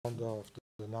founder of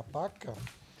the NAPAC,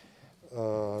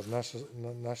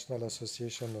 National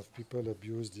Association of People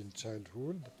Abused in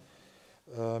Childhood,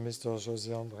 Mr.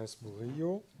 José Andrés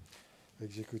Murillo,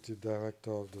 Executive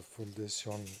Director of the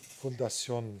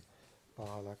Fundación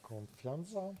para la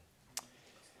Confianza,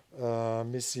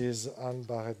 Mrs. Anne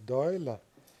Barrett Doyle,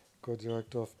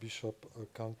 Co-Director of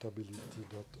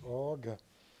BishopAccountability.org,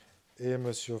 et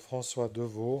Monsieur François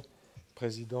Deveau,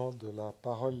 Président de la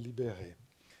Parole Libérée.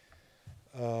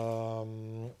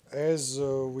 As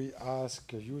we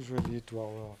ask usually to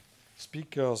our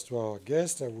speakers, to our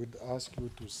guests, I would ask you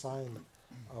to sign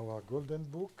our golden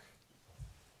book,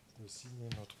 de signer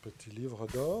notre petit livre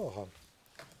d'or.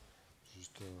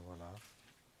 Juste, voilà.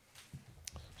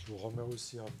 Je vous remets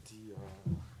aussi un petit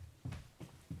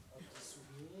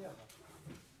souvenir.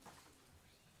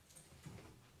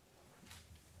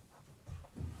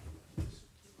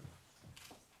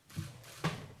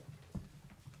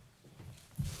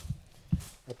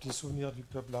 Un petit souvenir du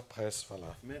club La Presse,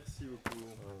 voilà. Merci beaucoup.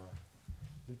 Voilà.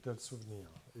 Little souvenir.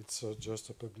 It's just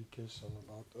a publication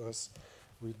about us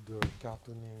with the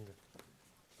cartooning.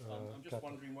 I'm just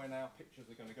wondering when our pictures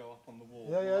are going to go up on the wall.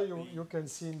 Yeah, you can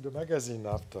see in the magazine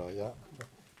after, yeah.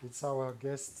 It's our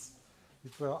guests,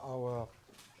 it were our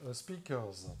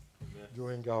speakers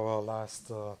during our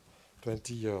last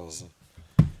 20 years.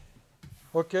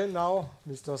 Okay, now,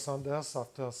 Mr. Sanders,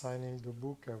 after signing the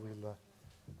book, I will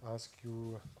ask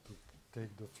you to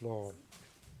take the floor.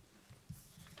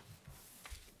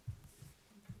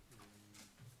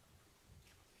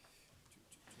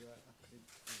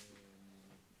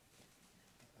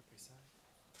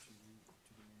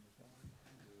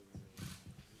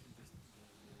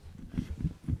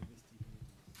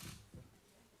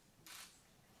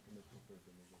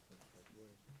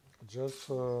 Just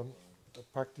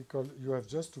practical, you have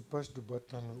just to push the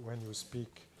button when you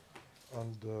speak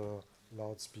on the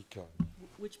loudspeaker.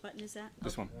 Which button is that?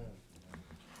 This one.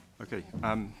 Okay.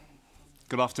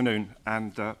 Good afternoon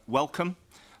and welcome.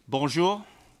 Bonjour.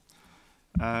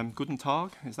 Guten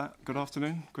Tag. Is that good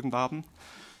afternoon? Guten Abend.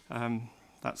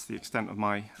 That's the extent of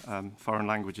my foreign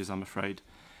languages, I'm afraid.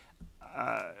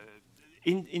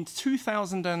 In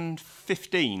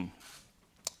 2015,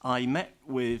 I met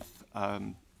with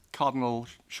Cardinal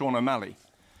Sean O'Malley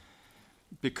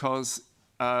because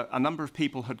a number of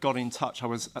people had got in touch.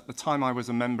 At the time I was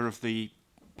a member of the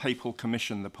Papal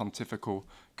Commission, the Pontifical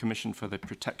Commission for the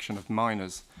Protection of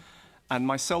Minors, and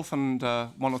myself and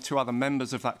one or two other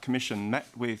members of that commission met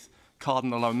with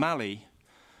Cardinal O'Malley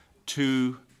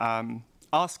to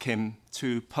ask him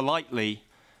to politely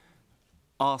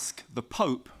ask the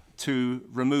Pope to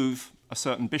remove a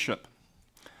certain bishop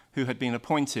who had been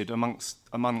appointed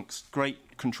amongst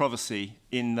great controversy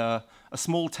in a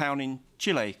small town in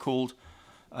Chile called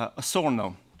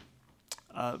Osorno.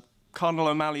 Cardinal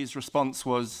O'Malley's response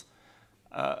was,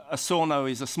 Osorno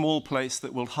is a small place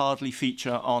that will hardly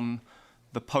feature on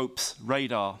the Pope's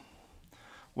radar.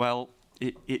 Well,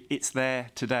 it's there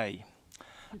today.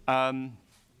 I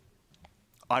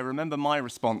remember my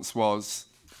response was,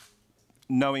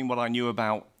 knowing what I knew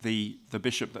about the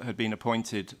bishop that had been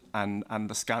appointed and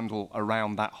the scandal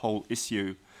around that whole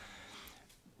issue,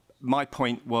 my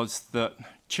point was that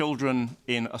children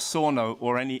in Osorno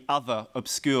or any other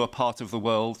obscure part of the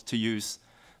world, to use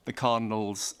the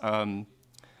Cardinal's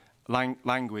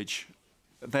language,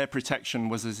 their protection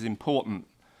was as important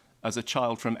as a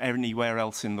child from anywhere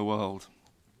else in the world.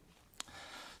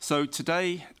 So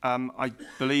today, I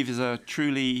believe, is a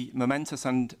truly momentous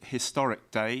and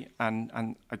historic day,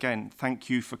 and again,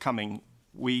 thank you for coming.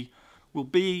 We will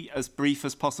be as brief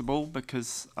as possible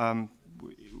because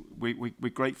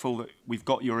we're grateful that we've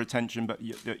got your attention, but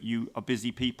that you are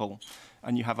busy people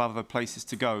and you have other places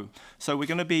to go. So we're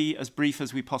going to be as brief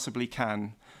as we possibly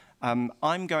can.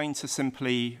 I'm going to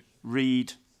simply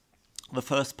read the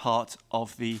first part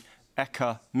of the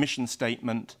ECHA mission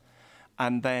statement,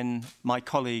 and then my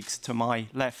colleagues to my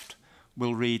left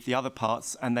will read the other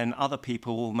parts, and then other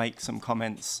people will make some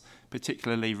comments,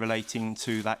 particularly relating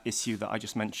to that issue that I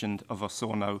just mentioned of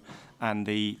Osorno and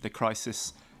the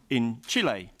crisis in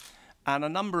Chile. And a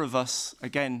number of us,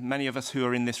 again, many of us who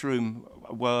are in this room,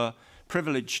 were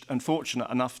privileged and fortunate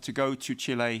enough to go to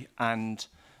Chile and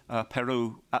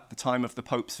Peru at the time of the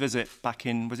Pope's visit back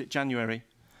in, was it January?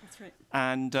 That's right.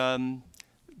 And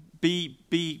be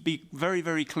very,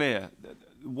 very clear.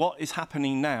 What is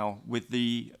happening now with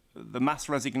the mass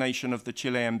resignation of the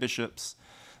Chilean bishops,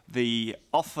 the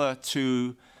offer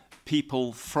to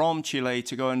people from Chile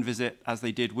to go and visit, as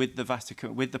they did with the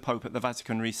Vatican, with the Pope at the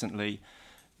Vatican recently,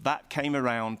 that came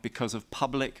around because of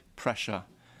public pressure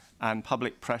and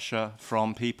public pressure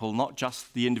from people, not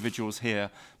just the individuals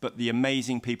here, but the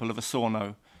amazing people of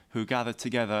Osorno who gathered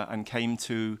together and came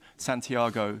to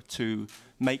Santiago to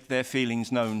make their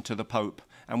feelings known to the Pope.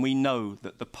 And we know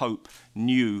that the Pope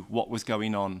knew what was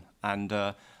going on. And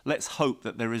let's hope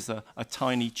that there is a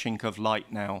tiny chink of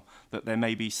light now, that there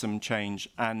may be some change.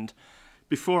 And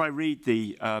before I read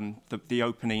the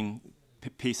opening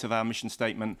piece of our mission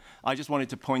statement, I just wanted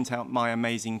to point out my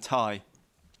amazing tie,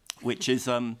 which is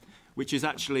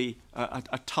actually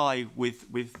a tie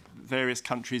with various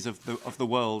countries of the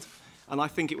world. And I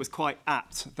think it was quite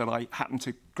apt that I happened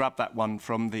to grab that one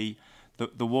from the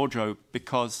wardrobe,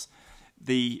 because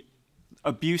the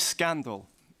abuse scandal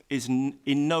is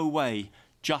in no way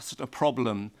just a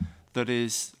problem that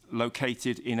is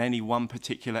located in any one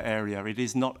particular area. It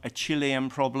is not a Chilean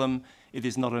problem, it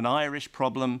is not an Irish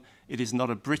problem, it is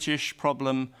not a British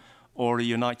problem or a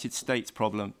United States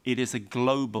problem. It is a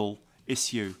global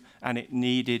issue, and it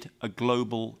needed a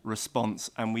global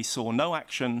response, and we saw no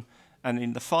action. And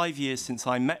in the 5 years since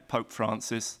I met Pope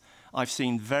Francis, I've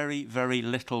seen very, very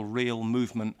little real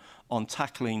movement on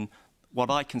tackling what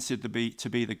I consider to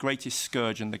be the greatest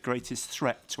scourge and the greatest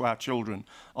threat to our children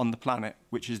on the planet,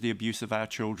 which is the abuse of our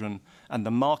children. And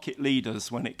the market leaders,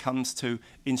 when it comes to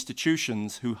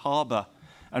institutions who harbour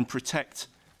and protect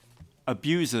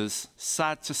abusers,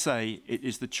 sad to say, it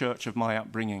is the church of my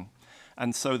upbringing.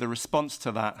 And so the response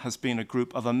to that has been a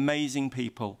group of amazing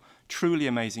people, truly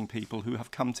amazing people, who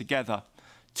have come together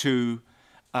to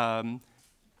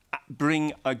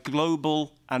bring a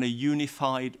global and a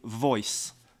unified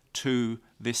voice to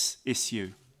this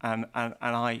issue. And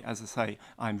I, as I say,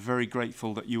 I'm very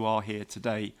grateful that you are here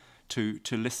today to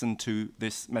listen to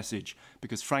this message,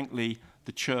 because frankly,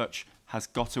 the church has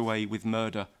got away with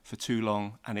murder for too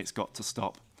long, and it's got to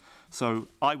stop. So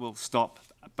I will stop,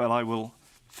 but I will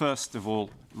first of all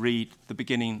read the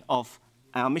beginning of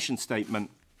our mission statement.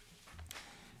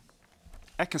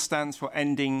 ECA stands for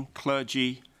Ending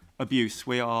Clergy Abuse.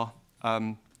 We are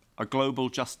a global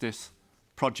justice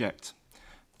project.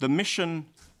 The mission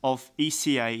of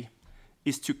ECA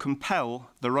is to compel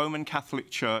the Roman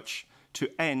Catholic Church to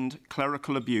end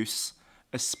clerical abuse,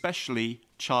 especially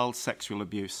child sexual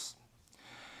abuse.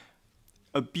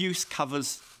 Abuse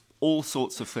covers all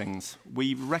sorts of things.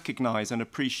 We recognise and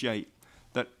appreciate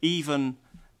that even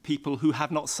people who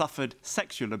have not suffered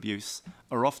sexual abuse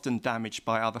are often damaged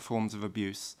by other forms of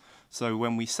abuse. So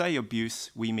when we say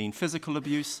abuse, we mean physical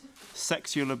abuse,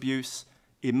 sexual abuse,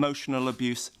 emotional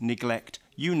abuse, neglect,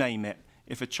 you name it.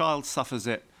 If a child suffers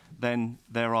it, then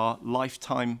there are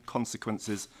lifetime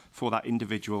consequences for that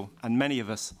individual. And many of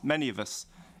us,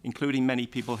 including many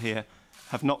people here,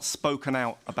 have not spoken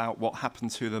out about what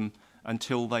happened to them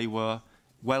until they were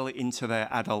well into their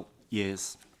adult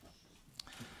years.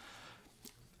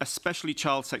 Especially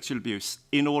child sexual abuse,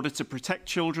 in order to protect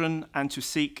children and to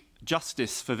seek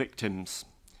justice for victims.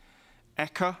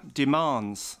 ECA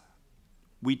demands,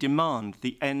 we demand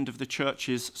the end of the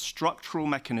Church's structural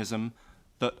mechanism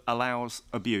that allows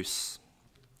abuse.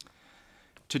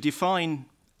 To define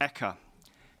ECA,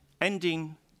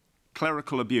 Ending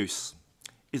Clerical Abuse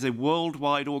is a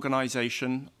worldwide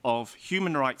organisation of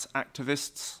human rights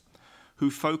activists who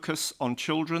focus on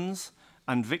children's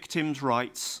and victims'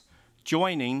 rights,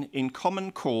 joining in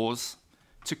common cause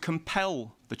to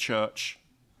compel the church.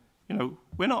 You know,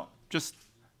 we're not just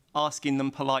asking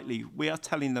them politely, we are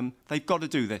telling them they've got to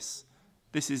do this.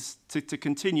 This is, to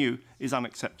continue is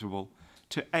unacceptable,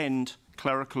 to end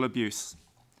clerical abuse,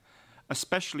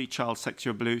 especially child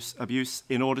sexual abuse,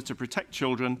 in order to protect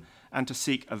children and to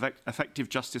seek effective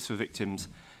justice for victims.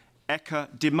 ECA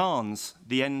demands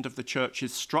the end of the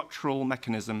church's structural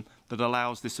mechanism that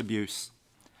allows this abuse.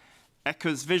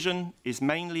 ECA's vision is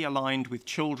mainly aligned with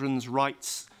children's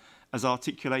rights as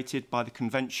articulated by the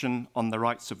Convention on the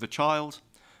Rights of the Child,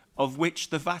 of which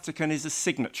the Vatican is a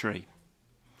signatory.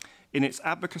 In its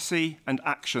advocacy and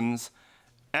actions,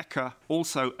 ECA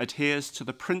also adheres to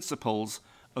the principles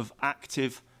of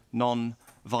active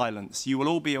non-violence. You will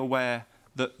all be aware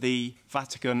that the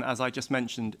Vatican, as I just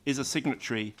mentioned, is a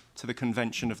signatory to the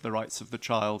Convention of the Rights of the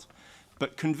Child.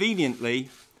 But conveniently,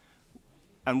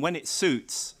 and when it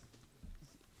suits,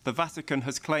 the Vatican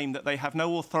has claimed that they have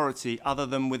no authority other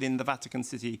than within the Vatican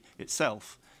City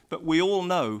itself. But we all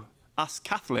know, us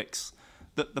Catholics,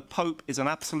 that the Pope is an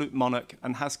absolute monarch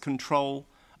and has control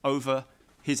over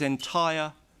his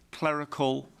entire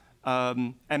clerical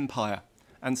empire.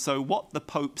 And so what the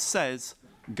Pope says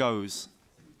goes.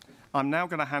 I'm now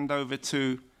going to hand over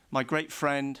to my great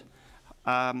friend,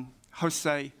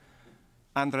 Jose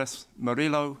Andres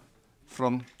Murillo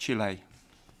from Chile.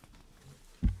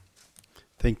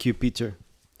 Thank you, Peter.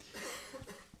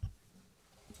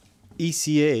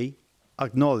 ECA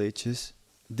acknowledges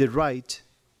the right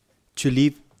to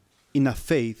live in a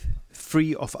faith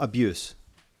free of abuse.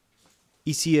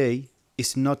 ECA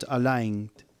is not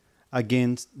aligned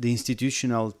against the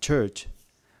institutional church,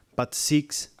 but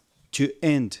seeks to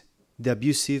end the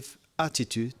abusive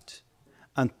attitude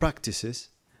and practices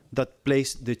that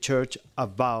place the church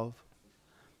above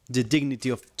the dignity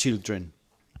of children.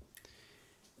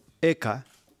 ECA,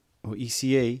 or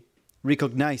ECA,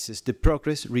 recognizes the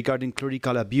progress regarding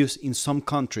clerical abuse in some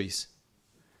countries,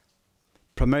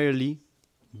 primarily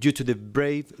due to the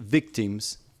brave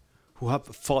victims who have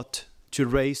fought to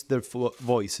raise their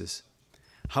voices.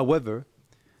 However,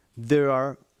 there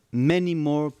are many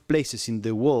more places in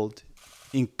the world,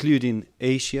 including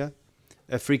Asia,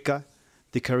 Africa,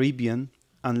 the Caribbean,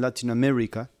 and Latin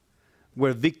America,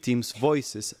 where victims'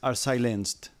 voices are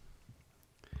silenced.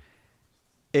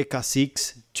 ECA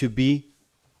seeks to be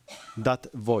that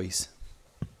voice.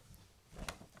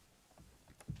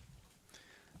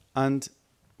 And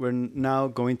we're now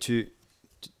going to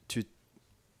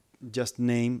just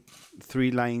name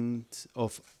 3 lines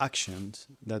of actions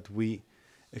that we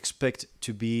expect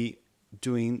to be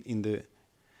doing in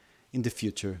the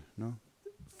future, no?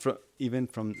 Even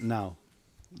from now.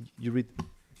 You read.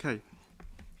 Okay.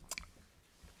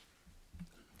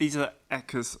 These are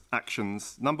ECA's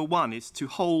actions. Number 1 is to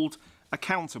hold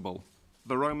accountable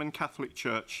the Roman Catholic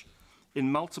Church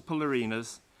in multiple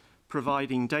arenas,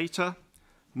 providing data,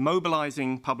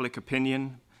 mobilizing public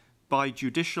opinion by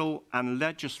judicial and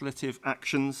legislative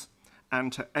actions,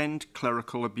 and to end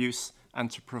clerical abuse and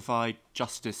to provide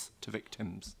justice to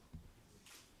victims.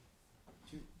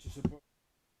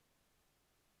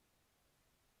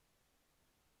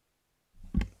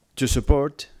 To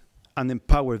support and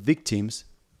empower victims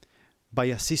by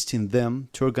assisting them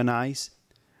to organize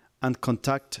and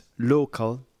contact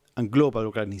local and global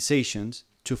organizations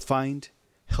to find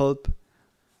help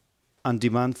and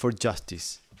demand for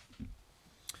justice.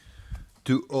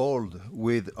 To hold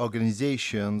with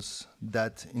organizations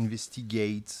that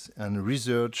investigate and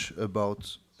research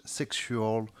about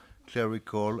sexual,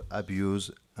 clerical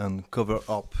abuse and cover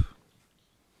up.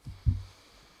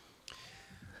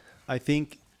 I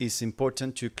think it's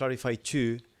important to clarify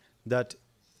too that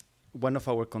one of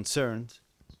our concerns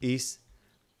is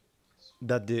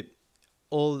that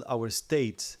all our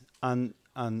states and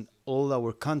all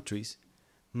our countries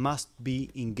must be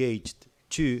engaged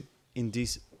too in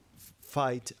this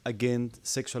fight against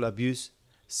sexual abuse,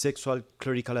 sexual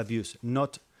clerical abuse.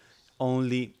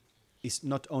 It's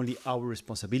not only our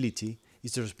responsibility,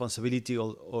 it's the responsibility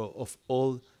of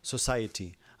all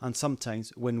society. And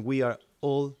sometimes when we are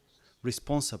all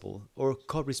responsible or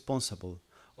co-responsible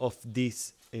of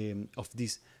this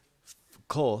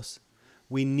cause,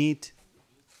 we need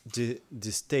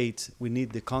the states, we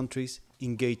need the countries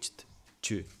engaged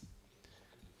too.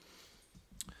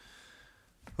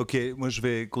 Ok, moi je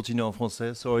vais continuer en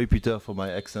français. Sorry Peter for my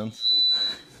accent.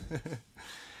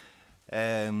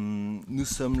 Nous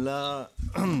sommes là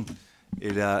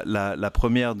et la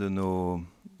première de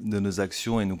nos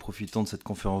actions, et nous profitons de cette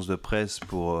conférence de presse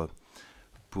pour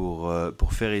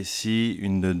faire ici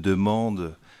une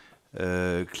demande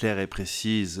claire et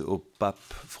précise au pape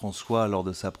François lors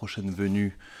de sa prochaine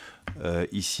venue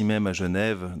ici même à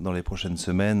Genève dans les prochaines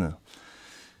semaines.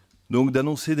 Donc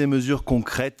d'annoncer des mesures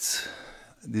concrètes,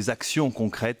 des actions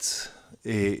concrètes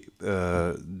et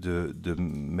de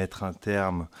mettre un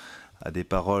terme à des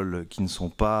paroles qui ne sont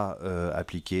pas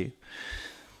appliquées.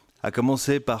 À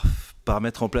commencer par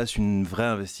mettre en place une vraie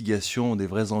investigation, des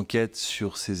vraies enquêtes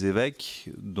sur ces évêques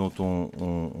dont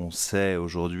on sait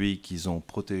aujourd'hui qu'ils ont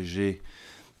protégé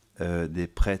des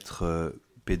prêtres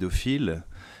pédophiles,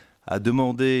 à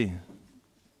demander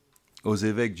aux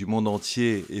évêques du monde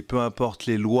entier, et peu importe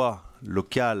les lois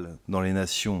locales dans les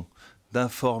nations,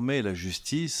 d'informer la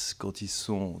justice quand ils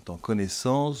sont en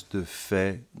connaissance de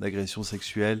faits d'agression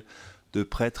sexuelle de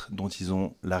prêtres dont ils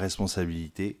ont la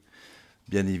responsabilité,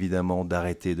 bien évidemment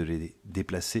d'arrêter de les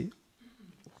déplacer,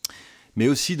 mais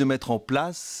aussi de mettre en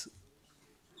place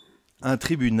un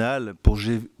tribunal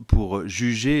pour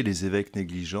juger les évêques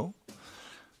négligents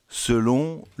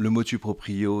selon le motu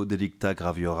proprio delicta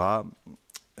graviora,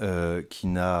 qui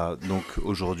n'a donc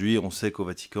aujourd'hui, on sait qu'au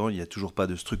Vatican, il n'y a toujours pas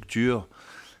de structure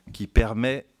qui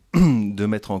permet de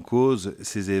mettre en cause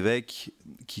ces évêques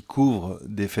qui couvrent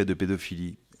des faits de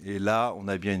pédophilie. Et là, on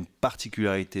a bien une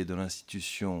particularité de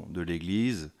l'institution de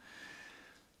l'Église.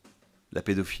 La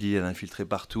pédophilie, elle est infiltrée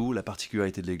partout. La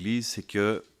particularité de l'Église, c'est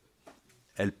qu'elle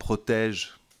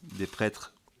protège des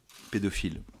prêtres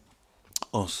pédophiles.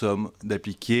 En somme,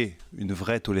 d'appliquer une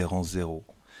vraie tolérance zéro.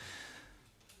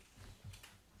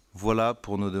 Voilà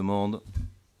pour nos demandes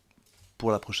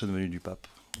pour la prochaine venue du pape.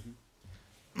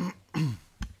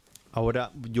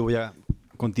 Ahora yo voy a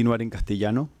continuar en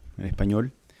castellano, en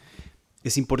español.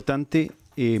 Es importante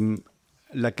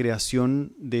la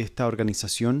creación de esta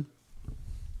organización,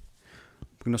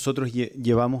 porque nosotros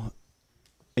llevamos,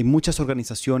 hay muchas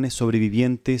organizaciones,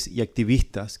 sobrevivientes y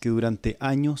activistas que durante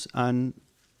años han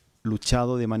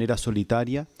luchado de manera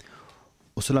solitaria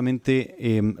o solamente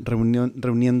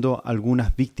reuniendo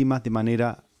algunas víctimas de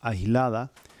manera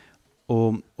aislada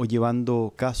o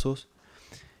llevando casos.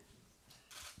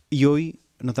 Y hoy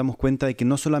nos damos cuenta de que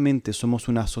no solamente somos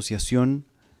una asociación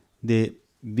de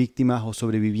víctimas o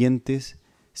sobrevivientes,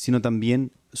 sino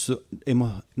también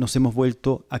nos hemos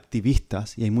vuelto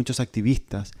activistas, y hay muchos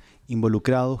activistas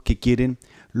involucrados que quieren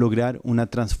lograr una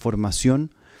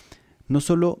transformación, no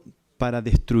solo para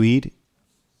destruir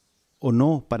o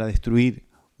no para destruir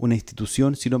una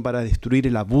institución, sino para destruir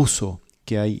el abuso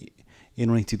que hay en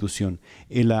una institución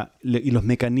y los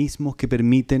mecanismos que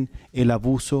permiten el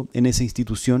abuso en esa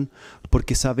institución,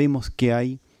 porque sabemos que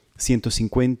hay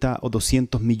 150 o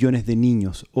 200 millones de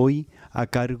niños hoy a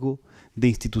cargo de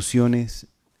instituciones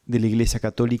de la Iglesia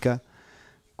Católica,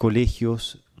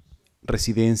 colegios,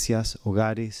 residencias,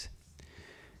 hogares,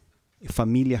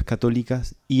 familias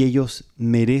católicas, y ellos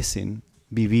merecen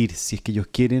vivir, si es que ellos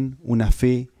quieren, una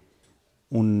fe,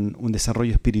 un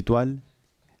desarrollo espiritual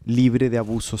libre de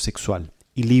abuso sexual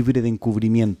y libre de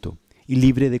encubrimiento y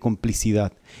libre de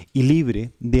complicidad y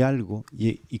libre de algo,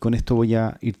 y con esto voy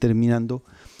a ir terminando,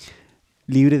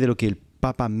 libre de lo que el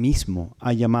Papa mismo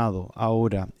ha llamado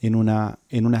ahora en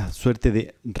una suerte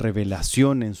de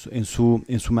revelación en su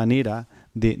manera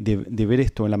de ver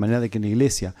esto, en la manera de que en la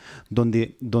Iglesia,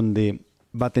 donde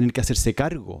va a tener que hacerse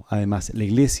cargo, además, la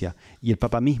Iglesia y el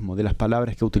Papa mismo, de las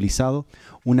palabras que ha utilizado,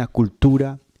 una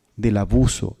cultura del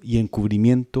abuso y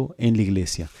encubrimiento en la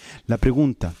Iglesia. La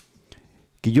pregunta,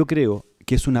 que yo creo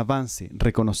que es un avance,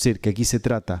 reconocer que aquí se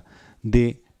trata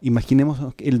de,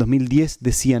 imaginemos que en el 2010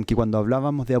 decían que cuando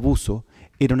hablábamos de abuso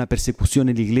era una persecución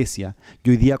en la Iglesia,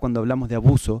 y hoy día cuando hablamos de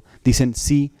abuso dicen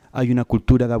sí, hay una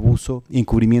cultura de abuso y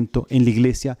encubrimiento en la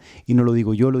Iglesia, y no lo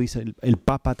digo yo, lo dice el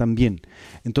Papa también.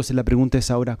 Entonces la pregunta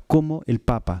es ahora, ¿cómo el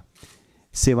Papa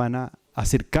se van a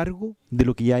hacer cargo de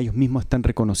lo que ya ellos mismos están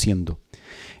reconociendo?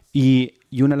 Y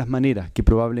una de las maneras que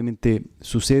probablemente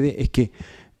sucede es que,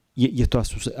 y esto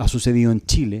ha sucedido en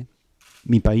Chile,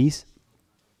 mi país,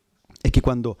 es que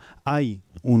cuando hay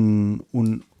un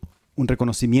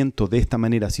reconocimiento de esta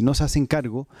manera, si no se hacen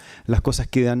cargo, las cosas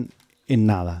quedan en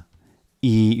nada.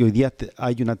 Y hoy día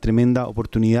hay una tremenda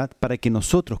oportunidad para que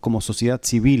nosotros, como sociedad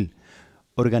civil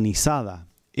organizada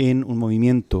en un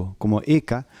movimiento como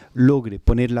ECA, logre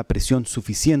poner la presión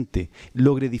suficiente,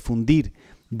 logre difundir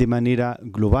de manera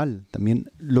global también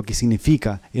lo que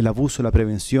significa el abuso, la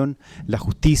prevención, la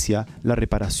justicia, la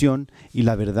reparación y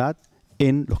la verdad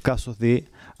en los casos de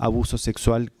abuso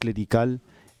sexual clerical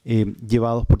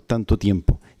llevados por tanto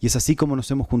tiempo. Y es así como nos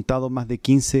hemos juntado más de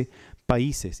 15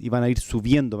 países y van a ir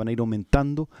subiendo, van a ir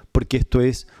aumentando, porque esto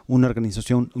es una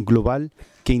organización global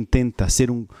que intenta hacer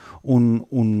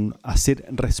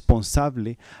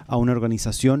responsable a una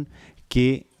organización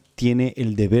que tiene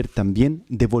el deber también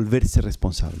de volverse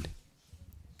responsable.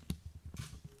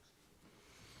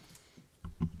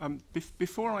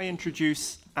 Before I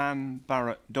introduce Anne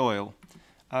Barrett Doyle,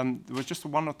 there were just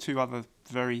one or two other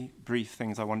very brief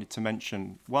things I wanted to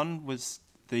mention. One was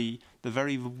the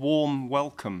very warm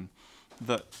welcome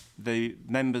that the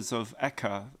members of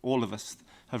ECHA, all of us,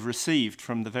 have received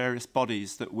from the various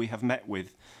bodies that we have met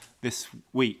with this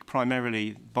week,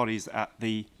 primarily bodies at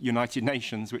the United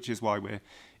Nations, which is why we're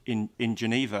in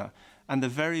Geneva, and the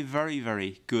very, very,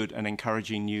 very good and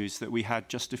encouraging news that we had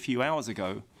just a few hours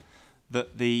ago,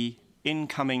 that the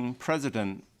incoming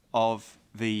president of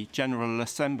the General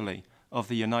Assembly of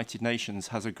the United Nations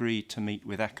has agreed to meet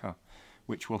with ECHA,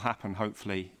 which will happen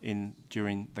hopefully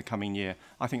during the coming year.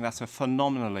 I think that's a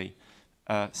phenomenally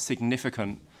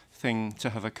significant thing to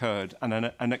have occurred, and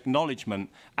an acknowledgement,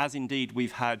 as indeed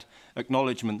we've had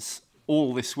acknowledgements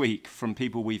all this week from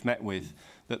people we've met with,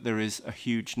 that there is a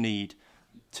huge need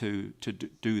to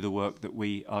do the work that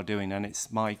we are doing. And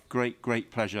it's my great, great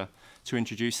pleasure to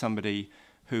introduce somebody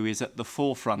who is at the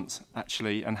forefront,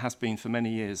 actually, and has been for many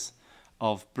years,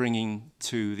 of bringing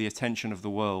to the attention of the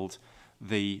world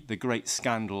the great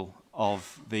scandal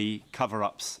of the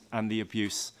cover-ups and the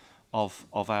abuse of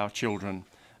our children.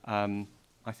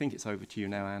 I think it's over to you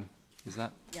now, Anne. Is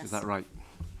that right?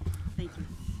 Thank you.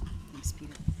 Thanks,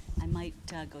 Peter. I might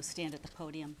go stand at the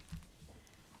podium.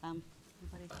 Okay.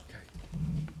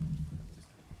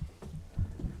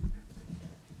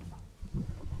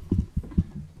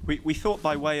 We thought,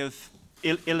 by way of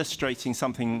illustrating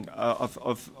something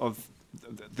of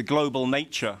the global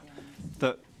nature,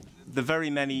 that the very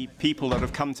many people that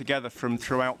have come together from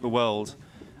throughout the world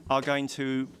are going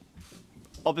to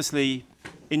obviously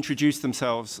introduce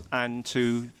themselves, and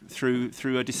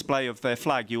through a display of their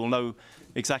flag, you will know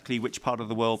exactly which part of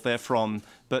the world they're from.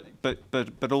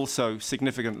 But also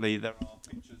significantly, there are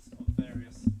pictures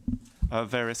of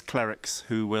various clerics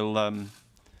who will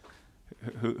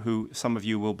who some of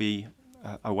you will be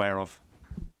aware of.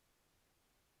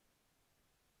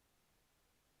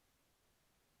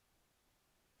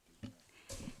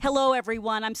 Hello,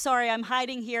 everyone. I'm sorry I'm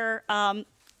hiding here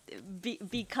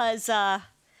because I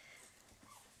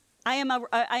am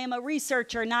a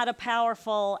researcher, not a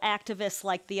powerful activist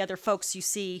like the other folks you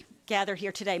see gather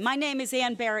here today. My name is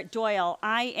Ann Barrett Doyle.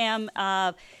 I am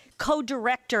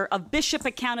co-director of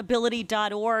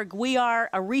bishopaccountability.org. We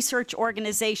are a research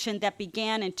organization that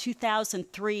began in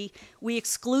 2003. We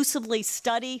exclusively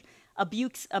study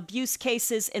abuse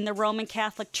cases in the Roman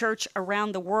Catholic Church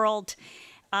around the world.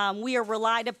 We are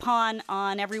relied upon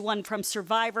on everyone from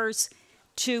survivors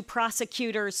to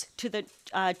prosecutors to the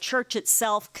church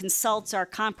itself consults our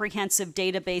comprehensive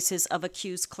databases of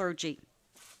accused clergy.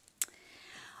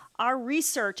 Our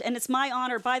research, and it's my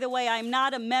honor, by the way, I'm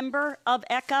not a member of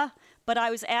ECA, but I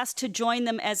was asked to join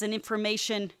them as an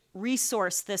information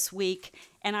resource this week,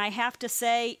 and I have to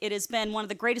say it has been one of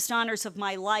the greatest honors of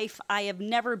my life. I have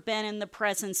never been in the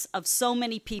presence of so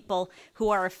many people who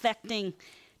are affecting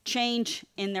change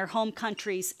in their home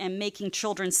countries and making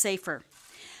children safer.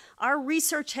 Our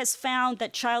research has found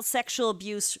that child sexual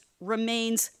abuse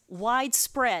remains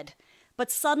widespread, but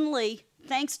suddenly,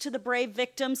 thanks to the brave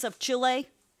victims of Chile,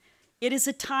 it is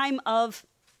a time of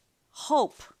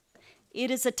hope. It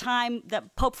is a time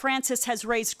that Pope Francis has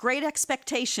raised great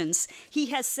expectations. He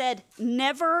has said,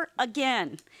 never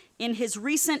again. In his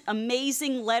recent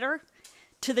amazing letter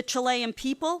to the Chilean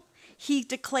people, he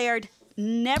declared,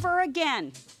 never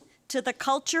again to the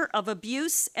culture of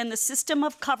abuse and the system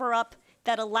of cover-up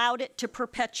that allowed it to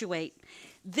perpetuate.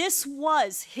 This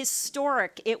was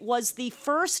historic. It was the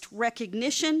first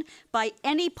recognition by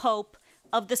any pope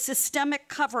of the systemic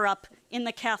cover-up in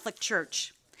the Catholic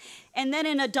Church. And then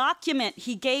in a document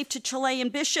he gave to Chilean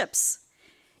bishops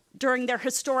during their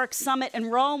historic summit in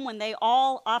Rome, when they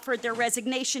all offered their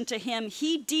resignation to him,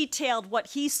 he detailed what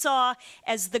he saw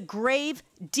as the grave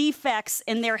defects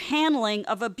in their handling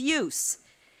of abuse.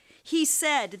 He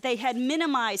said they had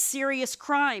minimized serious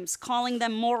crimes, calling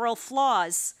them moral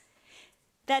flaws,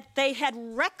 that they had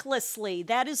recklessly,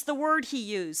 that is the word he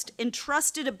used,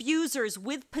 entrusted abusers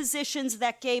with positions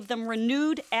that gave them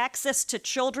renewed access to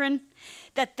children,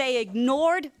 that they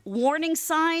ignored warning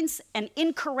signs and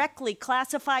incorrectly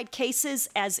classified cases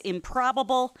as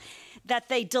improbable, that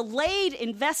they delayed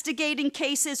investigating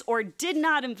cases or did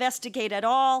not investigate at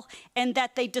all, and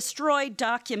that they destroyed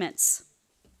documents.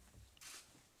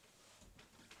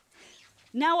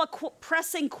 Now a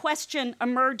pressing question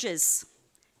emerges.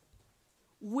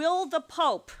 Will the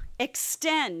Pope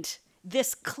extend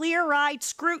this clear-eyed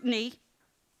scrutiny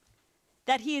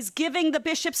that he is giving the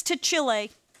bishops to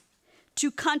Chile to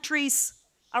countries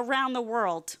around the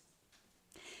world?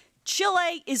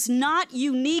 Chile is not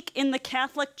unique in the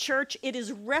Catholic Church. It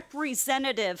is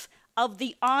representative of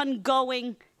the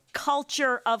ongoing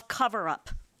culture of cover-up.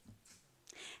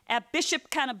 At Bishop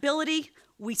Accountability,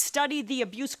 we study the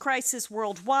abuse crisis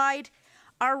worldwide.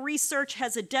 Our research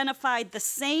has identified the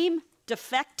same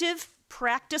defective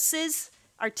practices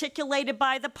articulated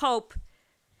by the Pope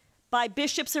by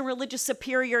bishops and religious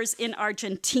superiors in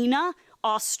Argentina,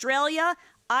 Australia,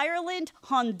 Ireland,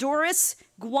 Honduras,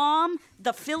 Guam,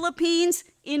 the Philippines,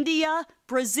 India,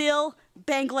 Brazil,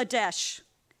 Bangladesh,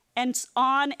 and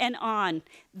on and on.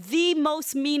 The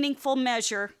most meaningful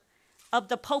measure of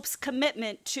the Pope's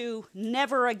commitment to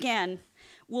never again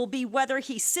will be whether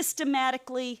he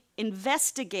systematically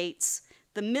investigates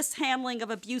the mishandling of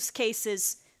abuse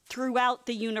cases throughout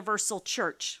the universal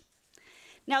church.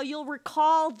 Now, you'll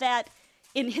recall that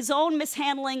in his own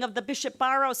mishandling of the Bishop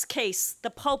Barros case, the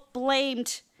Pope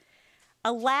blamed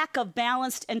a lack of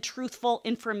balanced and truthful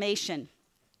information.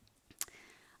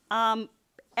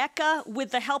 ECA,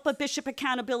 with the help of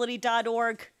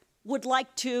bishopaccountability.org, would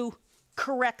like to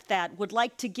correct that, would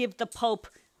like to give the Pope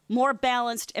more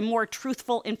balanced and more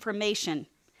truthful information.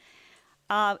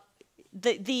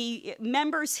 The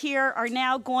members here are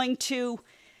now going to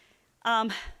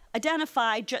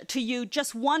identify to you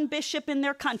just one bishop in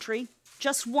their country,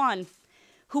 just one,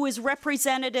 who is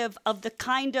representative of the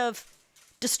kind of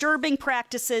disturbing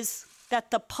practices that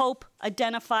the Pope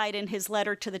identified in his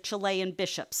letter to the Chilean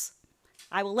bishops.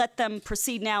 I will let them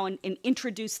proceed now and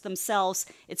introduce themselves.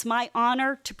 It's my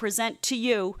honor to present to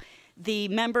you the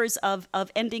members of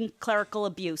Ending Clerical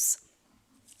Abuse.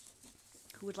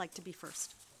 Who would like to be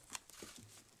first?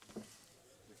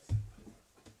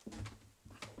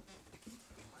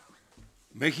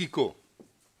 México.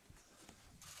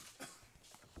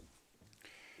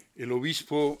 El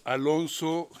obispo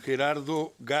Alonso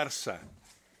Gerardo Garza,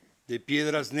 de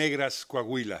Piedras Negras,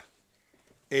 Coahuila,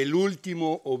 el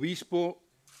último obispo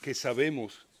que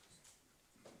sabemos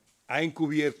ha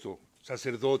encubierto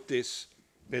sacerdotes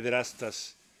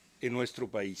pederastas en nuestro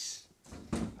país.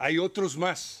 Hay otros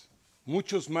más,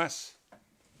 muchos más,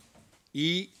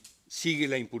 y sigue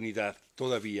la impunidad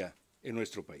todavía en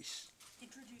nuestro país.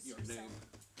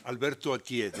 Alberto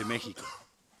Atié, de México.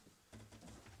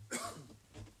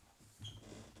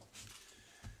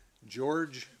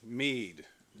 George Meade,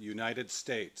 United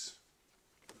States.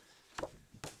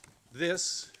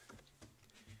 This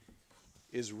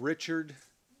is Richard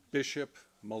Bishop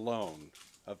Malone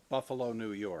of Buffalo,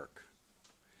 New York.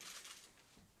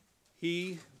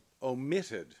 He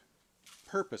omitted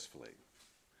purposefully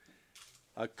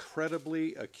a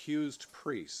credibly accused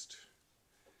priest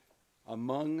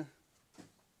among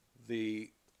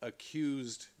the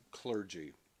accused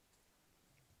clergy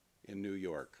in New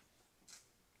York.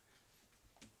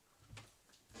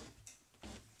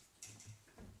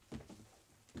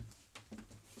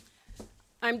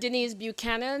 I'm Denise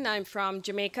Buchanan. I'm from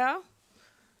Jamaica.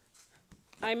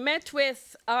 I met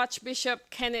with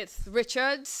Archbishop Kenneth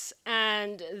Richards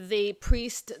and the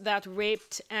priest that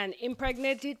raped and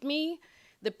impregnated me.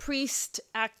 The priest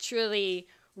actually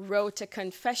wrote a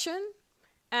confession,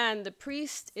 and the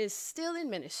priest is still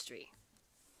in ministry.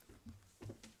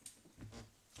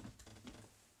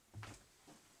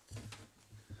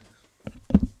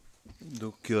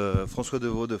 Donc, François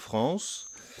Deveau de France.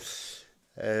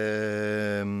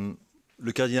 Le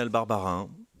cardinal Barbarin,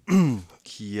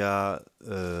 qui a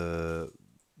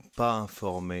pas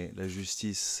informé la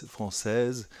justice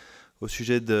française au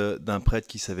sujet d'un prêtre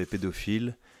qui s'avait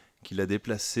pédophile, qu'il a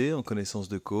déplacé en connaissance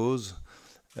de cause,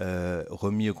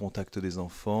 remis au contact des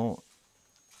enfants,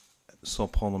 sans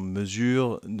prendre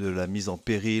mesure de la mise en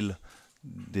péril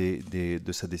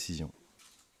de sa décision.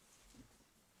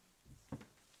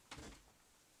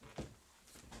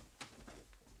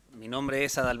 Mi nombre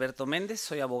es Adalberto Méndez,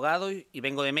 soy abogado y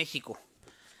vengo de México.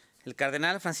 El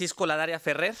cardenal Francisco Ladaria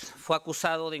Ferrer fue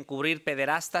acusado de encubrir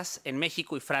pederastas en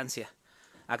México y Francia.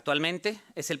 Actualmente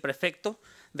es el prefecto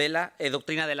de la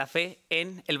doctrina de la fe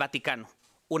en el Vaticano,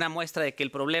 una muestra de que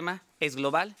el problema es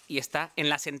global y está en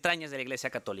las entrañas de la Iglesia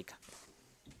Católica.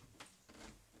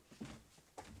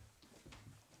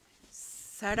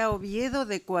 Sara Oviedo,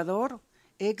 de Ecuador,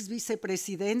 ex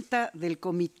vicepresidenta del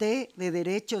Comité de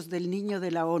Derechos del Niño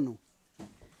de la ONU.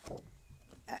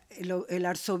 El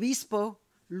arzobispo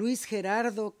Luis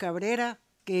Gerardo Cabrera,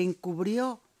 que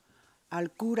encubrió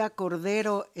al cura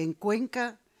Cordero en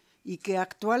Cuenca y que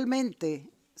actualmente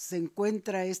se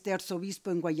encuentra este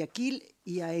arzobispo en Guayaquil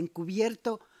y ha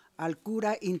encubierto al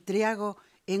cura Intriago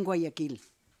en Guayaquil.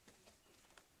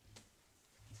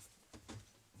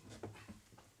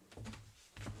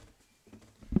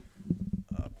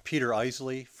 Peter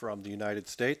Isley from the United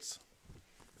States.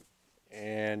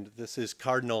 And this is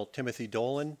Cardinal Timothy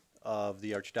Dolan of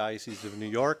the Archdiocese of New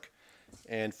York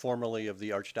and formerly of the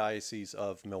Archdiocese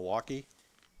of Milwaukee.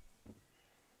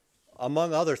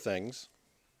 Among other things,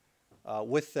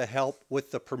 with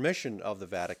the permission of the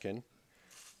Vatican,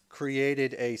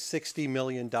 created a $60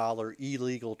 million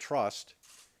illegal trust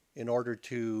in order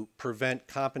to prevent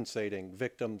compensating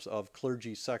victims of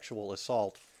clergy sexual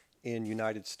assault in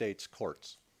United States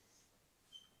courts.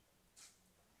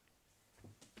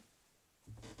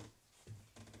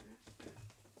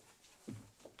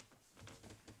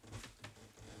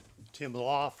 Tim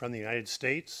Law from the United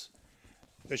States,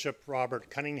 Bishop Robert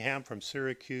Cunningham from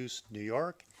Syracuse, New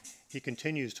York. He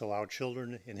continues to allow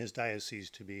children in his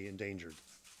diocese to be endangered.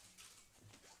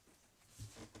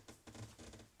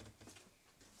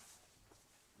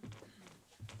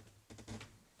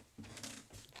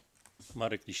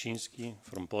 Marek Lisiński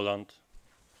from Poland.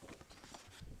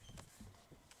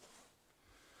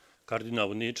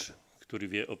 Kardynał Nycz, który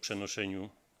wie o przenoszeniu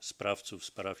sprawców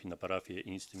z parafii na parafię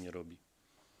i nic z tym nie robi.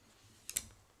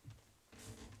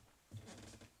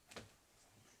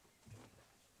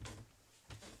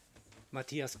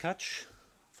 Matthias Katsch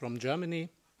from Germany.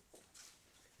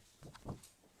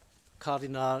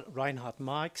 Cardinal Reinhard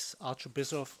Marx,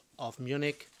 Archbishop of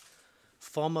Munich,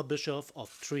 former Bishop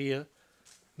of Trier,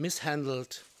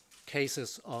 mishandled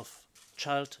cases of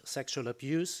child sexual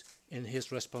abuse in his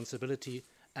responsibility,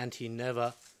 and he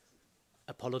never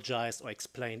apologized or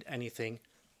explained anything,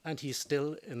 and he's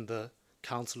still in the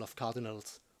Council of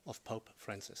Cardinals of Pope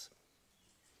Francis.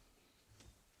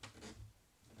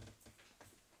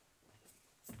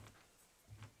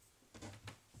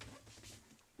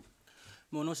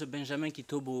 Mon nom c'est Benjamin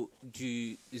Kitobo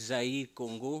du Zaïre,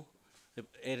 Congo,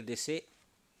 RDC.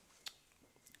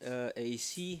 Et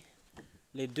ici,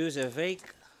 les deux évêques,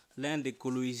 l'un de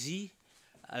Coloisie,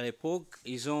 à l'époque,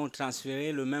 ils ont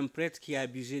transféré le même prêtre qui a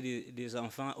abusé des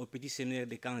enfants au petit séminaire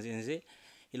de Kanzenze.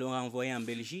 Ils l'ont renvoyé en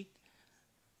Belgique.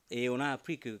 Et on a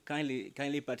appris que quand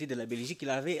il est parti de la Belgique, il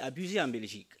avait abusé en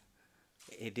Belgique.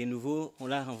 Et de nouveau, on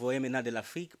l'a renvoyé maintenant de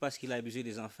l'Afrique parce qu'il a abusé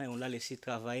des enfants et on l'a laissé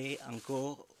travailler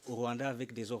encore au Rwanda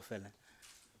avec des orphelins.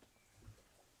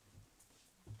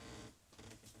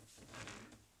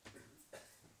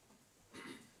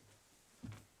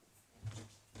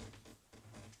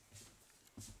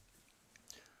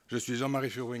 Je suis Jean-Marie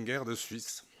Furwinger de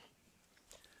Suisse.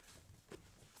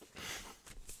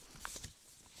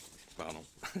 Pardon.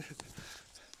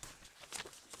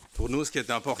 Pour nous, ce qui est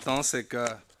important, c'est que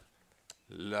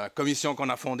la commission qu'on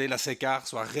a fondée, la SECAR,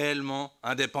 soit réellement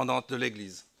indépendante de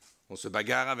l'Église. On se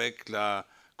bagarre avec la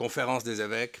conférence des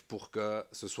évêques pour que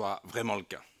ce soit vraiment le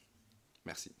cas.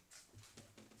 Merci.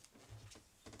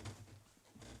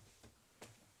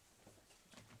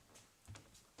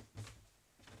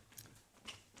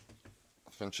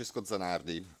 Francesco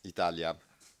Zanardi, Italia.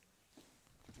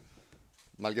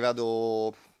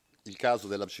 Malgrado il caso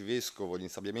dell'arcivescovo, gli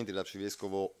insabbiamenti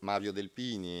dell'arcivescovo Mario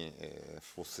Delpini,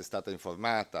 fosse stata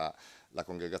informata la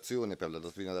Congregazione per la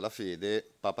Dottrina della Fede,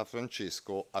 Papa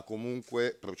Francesco ha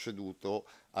comunque proceduto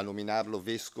a nominarlo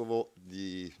vescovo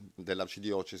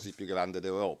dell'arcidiocesi più grande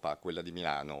d'Europa, quella di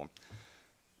Milano.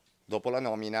 Dopo la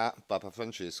nomina, Papa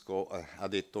Francesco ha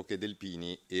detto che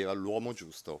Delpini era l'uomo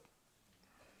giusto.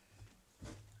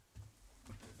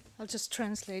 I'll just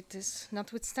translate this.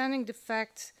 Notwithstanding the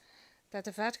fact that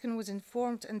the Vatican was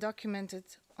informed and documented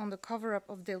on the cover-up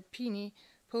of Delpini,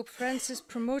 Pope Francis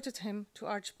promoted him to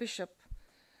Archbishop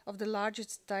of the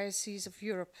largest diocese of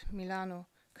Europe, Milano,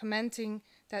 commenting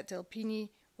that Delpini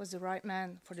was the right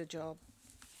man for the job.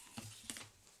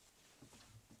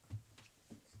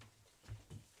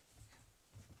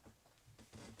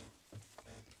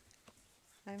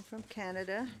 I'm from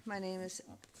Canada. My name is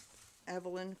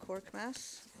Evelyn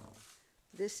Korkmas.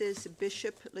 This is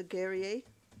Bishop Leguerrier.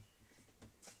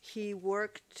 He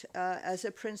worked as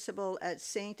a principal at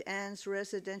St. Anne's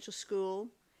Residential School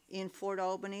in Fort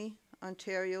Albany,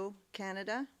 Ontario,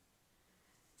 Canada.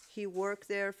 He worked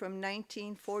there from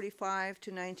 1945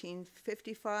 to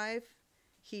 1955.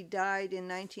 He died in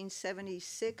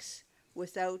 1976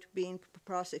 without being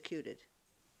prosecuted.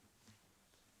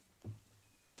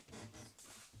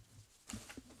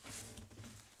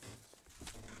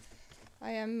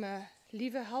 I am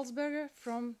Lieve Halsberger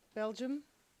from Belgium.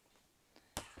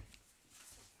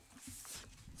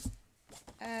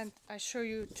 And I show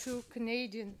you two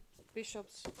Canadian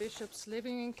bishops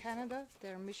living in Canada.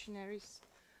 They're missionaries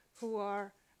who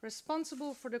are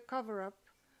responsible for the cover-up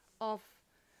of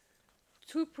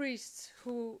two priests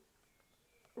who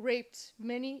raped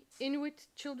many Inuit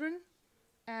children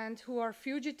and who are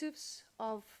fugitives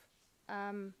of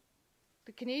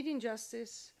the Canadian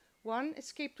justice. One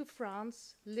escaped to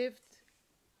France, lived,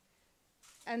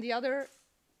 and the other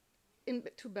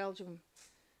to Belgium.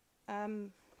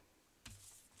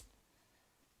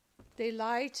 They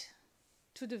lied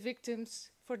to the victims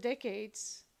for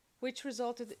decades, which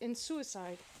resulted in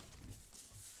suicide.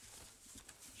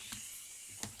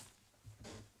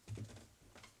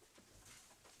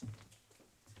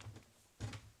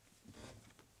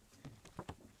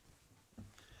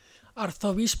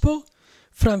 Arzobispo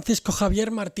Francisco Javier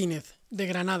Martínez, de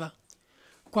Granada.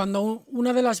 Cuando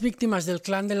una de las víctimas del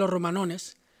clan de los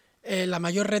Romanones, la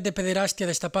mayor red de pederastia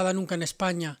destapada nunca en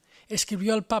España,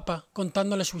 escribió al Papa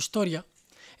contándole su historia,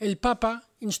 el Papa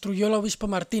instruyó al obispo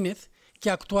Martínez que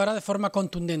actuara de forma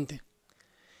contundente.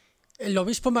 El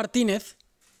obispo Martínez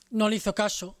no le hizo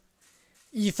caso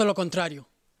y hizo lo contrario.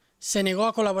 Se negó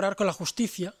a colaborar con la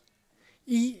justicia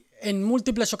y en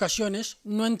múltiples ocasiones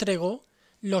no entregó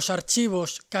los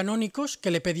archivos canónicos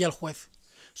que le pedía el juez.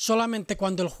 Solamente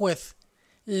cuando el juez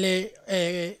le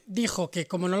dijo que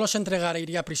como no los entregara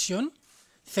iría a prisión,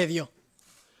 cedió.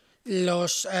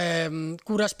 Los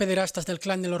curas pederastas del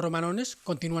clan de los Romanones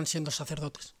continúan siendo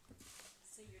sacerdotes.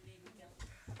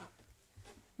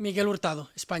 Miguel Hurtado,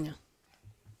 España.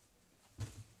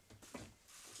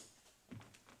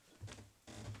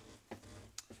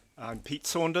 I'm Pete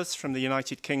Saunders from the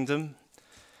United Kingdom,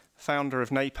 founder of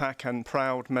NAPAC and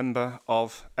proud member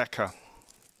of ECHA.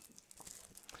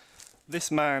 This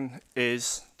man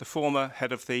is the former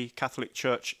head of the Catholic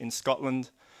Church in Scotland,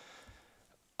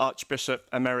 Archbishop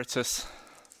Emeritus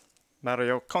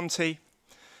Mario Conti,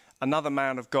 another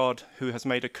man of God who has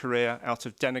made a career out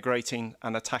of denigrating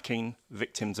and attacking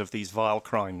victims of these vile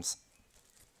crimes.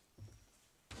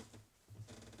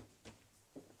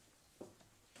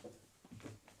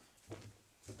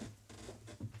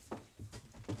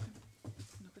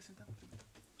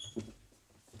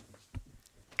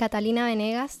 Catalina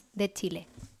Venegas, de Chile.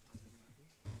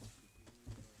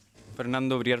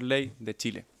 Fernando Brierley, de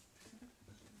Chile.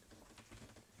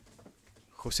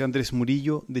 José Andrés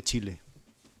Murillo, de Chile.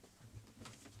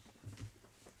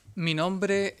 Mi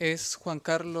nombre es Juan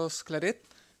Carlos Claret,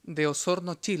 de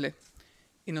Osorno, Chile,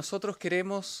 y nosotros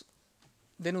queremos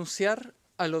denunciar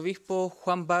al obispo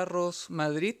Juan Barros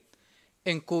Madrid,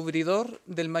 encubridor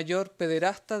del mayor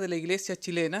pederasta de la Iglesia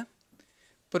chilena,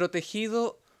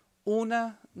 protegido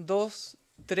 1, 2,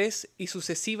 3 y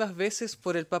sucesivas veces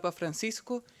por el Papa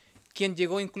Francisco, quien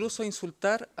llegó incluso a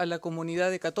insultar a la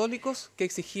comunidad de católicos que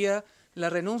exigía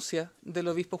la renuncia del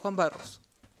obispo Juan Barros.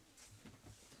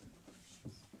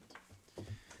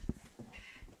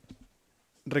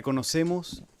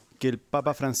 Reconocemos que el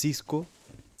Papa Francisco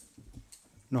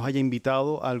nos haya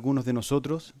invitado a algunos de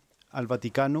nosotros al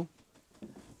Vaticano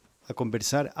a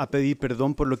conversar, a pedir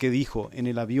perdón por lo que dijo en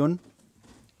el avión,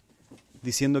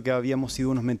 diciendo que habíamos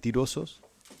sido unos mentirosos.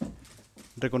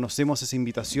 Reconocemos esa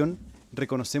invitación,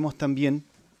 reconocemos también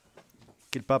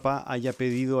que el Papa haya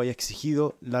pedido, haya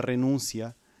exigido la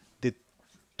renuncia de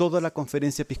toda la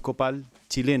conferencia episcopal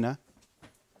chilena.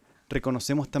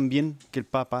 Reconocemos también que el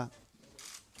Papa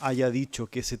haya dicho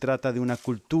que se trata de una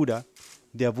cultura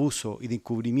de abuso y de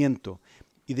encubrimiento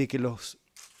y de que los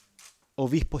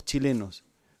obispos chilenos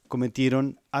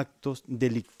cometieron actos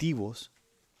delictivos,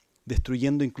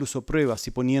 destruyendo incluso pruebas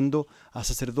y poniendo a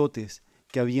sacerdotes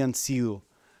que habían sido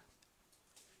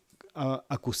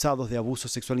acusados de abuso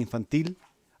sexual infantil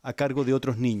a cargo de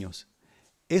otros niños.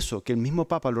 Eso, que el mismo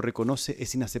Papa lo reconoce,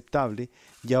 es inaceptable,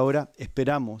 y ahora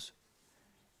esperamos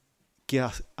que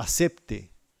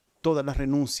acepte todas las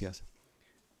renuncias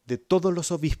de todos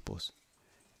los obispos,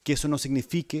 que eso no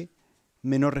signifique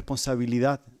menor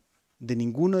responsabilidad de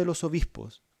ninguno de los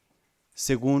obispos,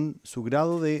 según su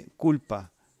grado de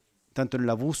culpa, tanto en el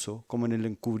abuso como en el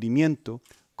encubrimiento,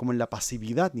 como en la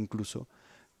pasividad incluso,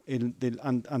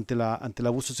 ante el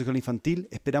abuso sexual infantil.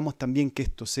 Esperamos también que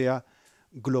esto sea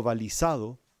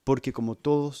globalizado, porque como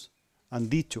todos han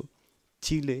dicho,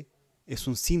 Chile es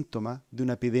un síntoma de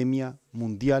una epidemia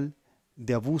mundial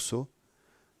de abuso,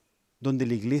 donde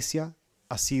la Iglesia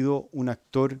ha sido un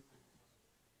actor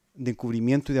de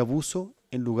encubrimiento y de abuso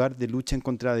en lugar de lucha en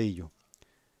contra de ello.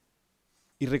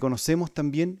 Y reconocemos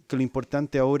también que lo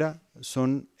importante ahora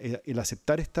son el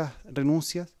aceptar estas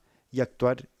renuncias y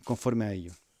actuar conforme a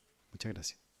ello. Muchas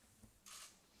gracias.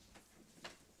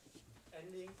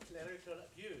 Ending clerical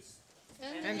abuse.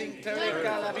 Ending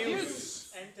clerical abuse.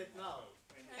 End it now.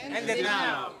 End it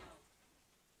now.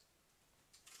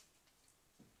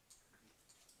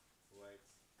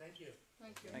 Thank you.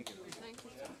 Thank you. Thank you. Thank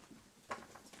you.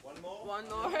 One more? One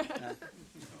more.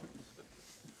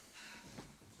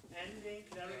 Ending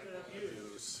clerical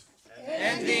abuse.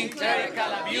 Ending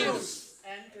clerical abuse.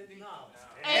 End it now.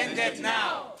 End it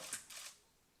now.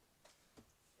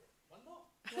 One more.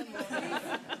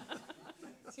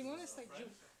 Simone sta giù.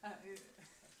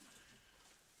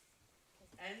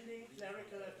 Ending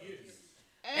clerical abuse.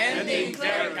 Ending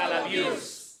clerical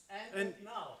abuse. End it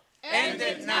now. End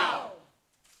it now.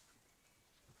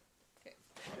 Okay.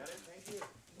 Thank you.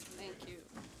 Thank you.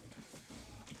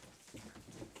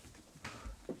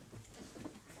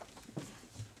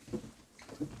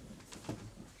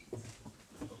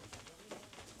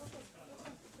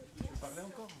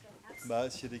 Bah,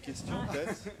 s'il y a des questions,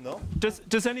 peut-être, non?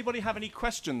 Does anybody have any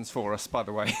questions for us, by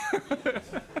the way? Can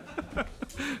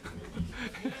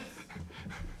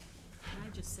I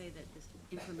just say that this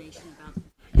information about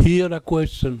Here a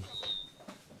question.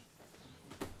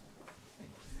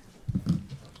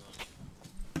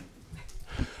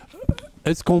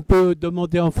 Est-ce qu'on peut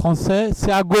demander en français?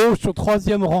 C'est à gauche, au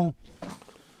 3e rang.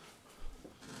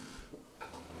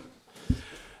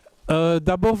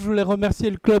 D'abord, je voulais remercier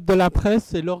le Club de la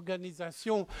Presse et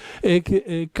l'organisation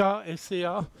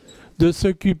KSCA de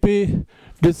s'occuper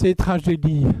de ces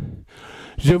tragédies.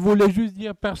 Je voulais juste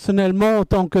dire personnellement, en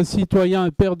tant que citoyen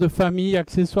et père de famille,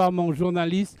 accessoirement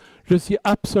journaliste, je suis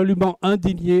absolument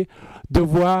indigné de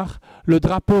voir le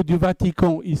drapeau du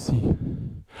Vatican ici.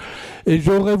 Et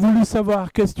j'aurais voulu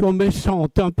savoir, question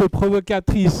méchante, un peu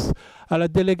provocatrice à la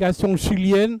délégation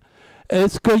chilienne,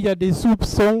 Est-ce qu'il y a des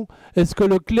soupçons? Est-ce que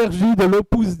le clergé de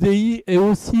l'Opus Dei est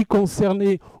aussi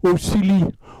concerné au Chili?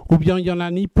 Ou bien il y en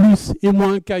a ni plus et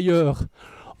moins qu'ailleurs?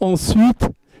 Ensuite,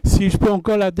 si je peux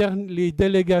encore les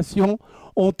délégations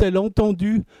ont-elles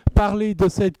entendu parler de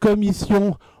cette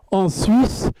commission en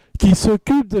Suisse qui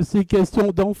s'occupe de ces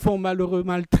questions d'enfants malheureux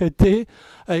maltraités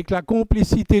avec la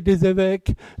complicité des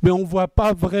évêques, mais on ne voit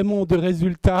pas vraiment de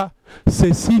résultats.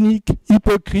 C'est cynique,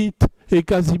 hypocrite et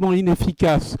quasiment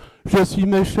inefficace. Je suis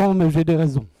méchant, mais j'ai des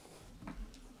raisons.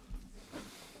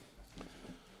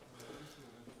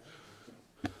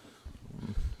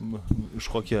 Je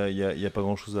crois qu'il n'y a pas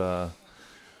grand-chose à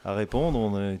répondre.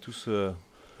 On est tous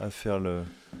à faire le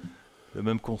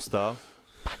même constat.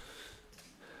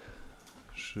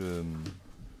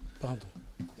 Pardon.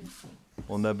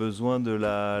 On a besoin de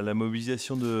la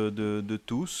mobilisation de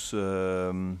tous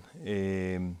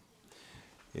et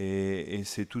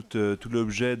c'est tout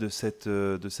l'objet de cette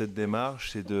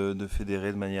démarche, c'est de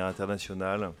fédérer de manière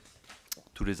internationale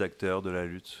tous les acteurs de la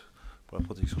lutte pour la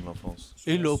protection de l'enfance.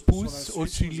 Et l'Opus au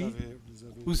Chili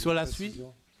ou sur la Suisse?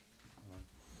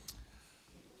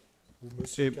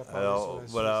 Alors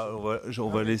voilà, on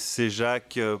va laisser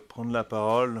Jacques prendre la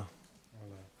parole.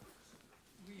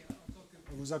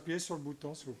 Vous appuyez sur le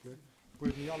bouton, s'il vous plaît. Vous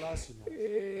pouvez venir là, sinon.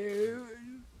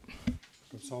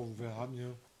 Comme ça, on vous verra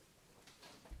mieux.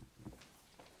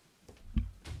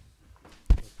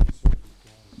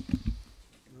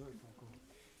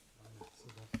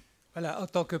 Voilà, en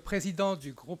tant que président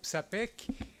du groupe SAPEC,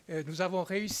 nous avons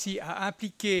réussi à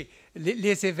impliquer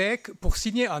les évêques pour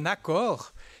signer un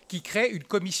accord qui crée une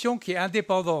commission qui est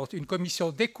indépendante, une commission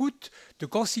d'écoute, de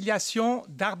conciliation,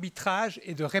 d'arbitrage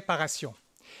et de réparation.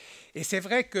 Et c'est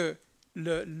vrai que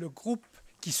le groupe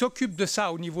qui s'occupe de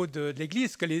ça au niveau de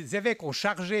l'Église, que les évêques ont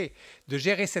chargé de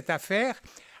gérer cette affaire,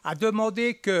 a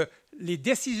demandé que les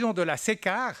décisions de la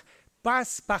SECAR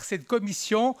passent par cette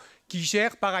commission qui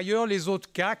gère par ailleurs les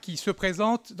autres cas qui se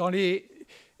présentent dans les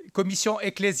commissions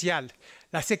ecclésiales.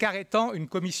 La SECAR étant une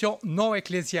commission non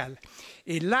ecclésiale.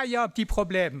 Et là, il y a un petit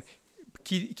problème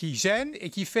qui gêne et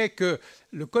qui fait que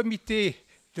le comité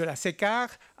de la SECAR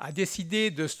a décidé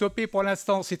de stopper pour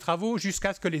l'instant ses travaux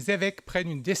jusqu'à ce que les évêques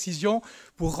prennent une décision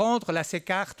pour rendre la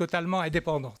SECAR totalement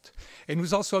indépendante. Et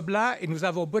nous en sommes là et nous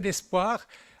avons bon espoir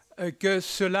que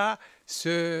cela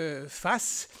se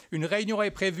fasse. Une réunion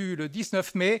est prévue le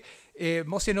 19 mai et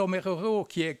Monseigneur Merero,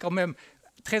 qui est quand même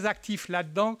très actif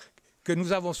là-dedans, que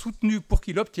nous avons soutenu pour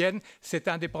qu'il obtienne cette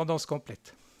indépendance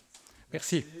complète.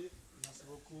 Merci. Merci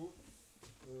beaucoup.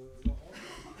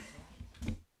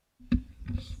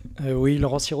 Oui,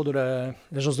 Laurent Sirot de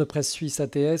l'agence de presse suisse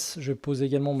ATS. Je pose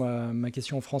également ma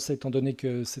question en français, étant donné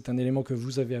que c'est un élément que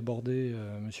vous avez abordé,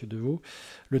 Monsieur Deveau.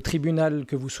 Le tribunal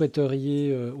que vous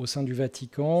souhaiteriez au sein du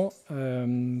Vatican,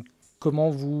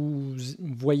 comment vous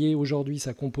voyez aujourd'hui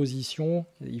sa composition?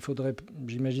 Il faudrait,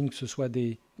 j'imagine, que ce soit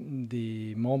des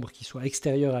membres qui soient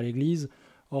extérieurs à l'Église.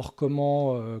 Or,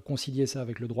 comment concilier ça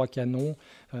avec le droit canon?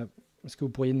 Est-ce que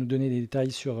vous pourriez nous donner des détails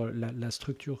sur la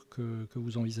structure que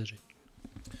vous envisagez?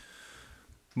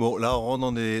 Bon, là, on rentre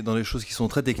dans des choses qui sont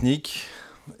très techniques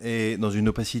et dans une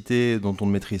opacité dont on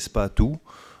ne maîtrise pas tout.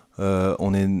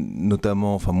 On est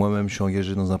notamment, enfin moi-même, je suis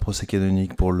engagé dans un procès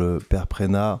canonique pour le père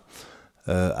Prénat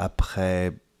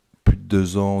après plus de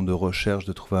 2 ans de recherche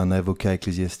de trouver un avocat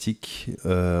ecclésiastique.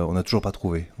 On n'a toujours pas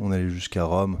trouvé. On est allé jusqu'à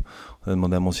Rome. On a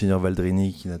demandé à Monseigneur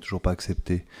Valdrini qui n'a toujours pas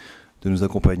accepté de nous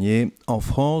accompagner. En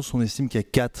France, on estime qu'il y a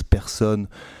 4 personnes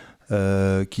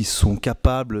qui sont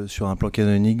capables, sur un plan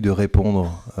canonique, de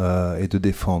répondre et de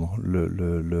défendre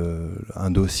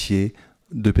un dossier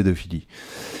de pédophilie.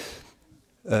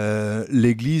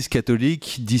 L'Église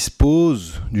catholique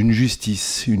dispose d'une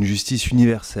justice, une justice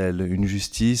universelle, une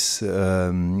justice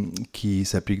qui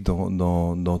s'applique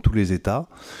dans tous les États.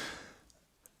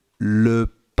 Le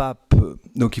pape,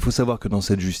 donc il faut savoir que dans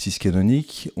cette justice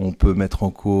canonique, on peut mettre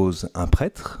en cause un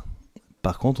prêtre,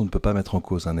 par contre on ne peut pas mettre en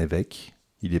cause un évêque.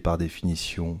 Il est par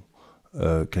définition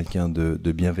quelqu'un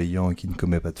de bienveillant et qui ne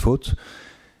commet pas de faute.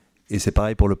 Et c'est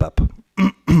pareil pour le pape.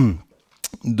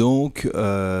 Donc,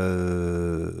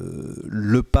 le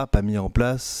pape a mis en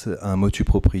place un motu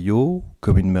proprio,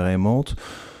 comme une mère aimante,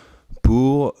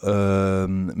 pour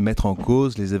mettre en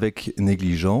cause les évêques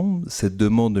négligents. Cette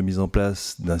demande de mise en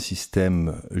place d'un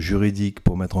système juridique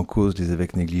pour mettre en cause les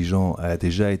évêques négligents a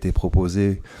déjà été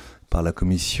proposée par la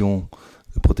commission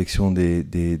de protection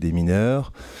des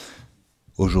mineurs.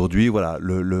 Aujourd'hui, voilà,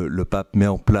 le pape met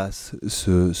en place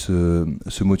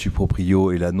ce motu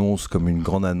proprio et l'annonce comme une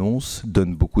grande annonce,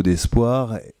 donne beaucoup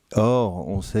d'espoir. Or,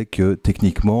 on sait que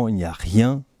techniquement, il n'y a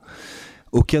rien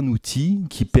aucun outil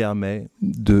qui permet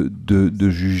de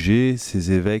juger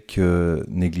ces évêques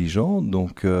négligents.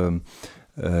 Donc,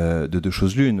 de deux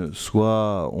choses l'une.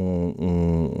 Soit,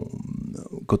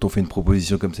 quand on fait une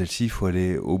proposition comme celle-ci, il faut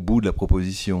aller au bout de la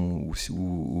proposition, ou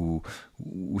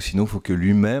sinon, il faut que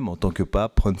lui-même, en tant que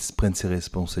pape, prenne ses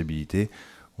responsabilités.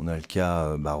 On a le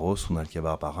cas Barros, on a le cas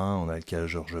Barbarin, on a le cas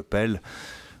Georges Pell.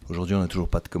 Aujourd'hui, on n'a toujours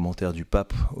pas de commentaire du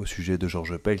pape au sujet de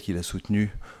Georges Pell, qu'il a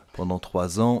soutenu pendant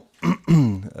 3 ans,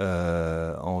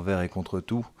 envers et contre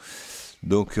tout.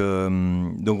 Donc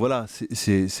voilà,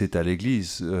 c'est à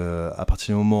l'Église. À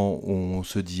partir du moment où on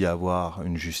se dit avoir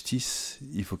une justice,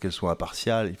 il faut qu'elle soit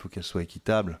impartiale, il faut qu'elle soit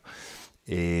équitable.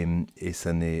 Et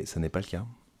ça n'est pas le cas.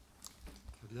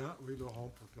 Très bien. Oui,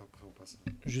 Laurent, après on passe.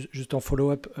 Juste en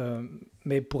follow-up,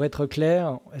 mais pour être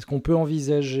clair, est-ce qu'on peut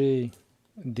envisager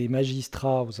des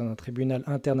magistrats au sein d'un tribunal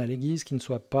interne à l'Église qui ne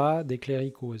soient pas des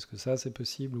cléricaux? Est-ce que ça, c'est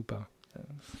possible ou pas?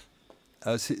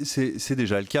 C'est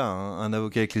déjà le cas. Hein. Un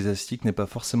avocat ecclésiastique n'est pas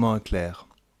forcément un clerc.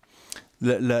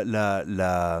 Ce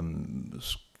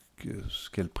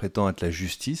qu'elle prétend être la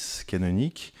justice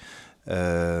canonique, c'est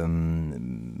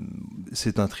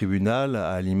un tribunal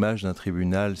à l'image d'un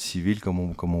tribunal civil comme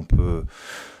on peut...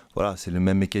 Voilà, c'est le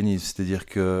même mécanisme, c'est-à-dire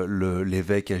que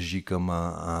l'évêque agit comme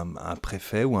un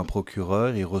préfet ou un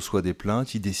procureur, il reçoit des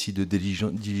plaintes, il décide de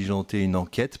diligenter une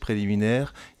enquête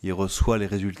préliminaire, il reçoit les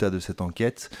résultats de cette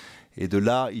enquête, et de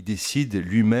là, il décide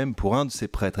lui-même, pour un de ses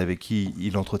prêtres avec qui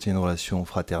il entretient une relation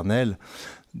fraternelle,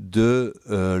 de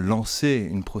lancer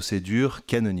une procédure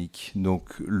canonique. Donc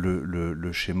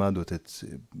le schéma doit être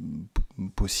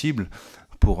possible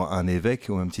pour un évêque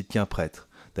au même titre qu'un prêtre.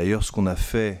 D'ailleurs, ce qu'on a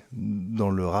fait dans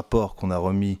le rapport qu'on a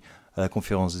remis à la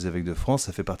Conférence des évêques de France,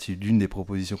 ça fait partie d'une des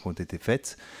propositions qui ont été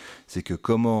faites, c'est que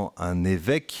comment un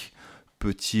évêque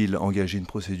peut-il engager une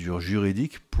procédure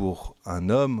juridique pour un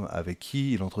homme avec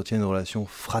qui il entretient une relation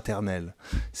fraternelle?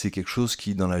 C'est quelque chose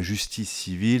qui, dans la justice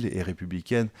civile et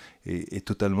républicaine, est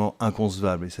totalement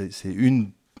inconcevable. Et c'est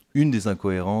une des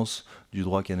incohérences du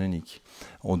droit canonique.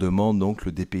 On demande donc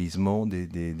le dépaysement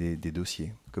des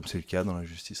dossiers, comme c'est le cas dans la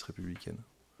justice républicaine.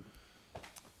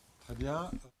 Très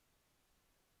bien.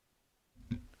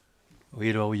 Oui,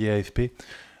 alors oui, AFP.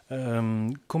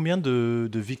 Combien de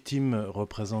victimes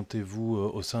représentez-vous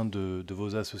au sein de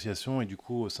vos associations et du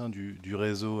coup au sein du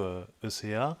réseau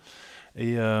ECA?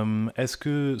 Et est-ce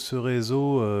que ce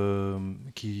réseau,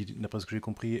 qui, d'après ce que j'ai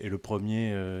compris, est le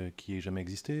premier qui ait jamais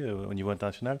existé au niveau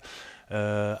international,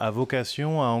 a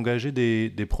vocation à engager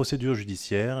des procédures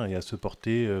judiciaires et à se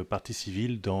porter partie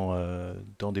civile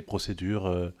dans des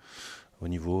procédures au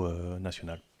niveau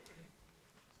national?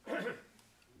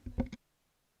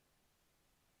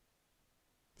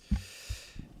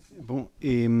 Bon,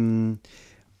 et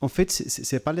en fait,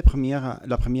 ce n'est pas la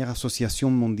première association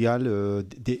mondiale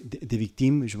des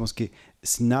victimes. Je pense que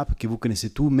SNAP, que vous connaissez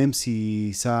tous, même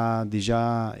si ça a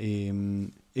déjà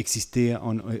existé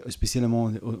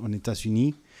spécialement aux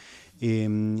États-Unis, et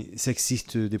ça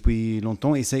existe depuis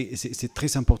longtemps et c'est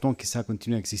très important que ça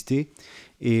continue à exister.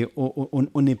 Et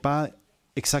on n'est pas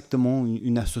exactement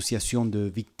une association de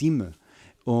victimes.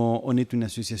 On est une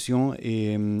association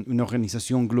et une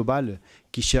organisation globale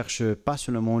qui cherche pas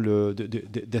seulement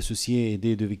d'associer et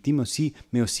aider de victimes aussi,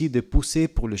 mais aussi de pousser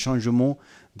pour le changement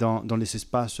dans les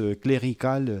espaces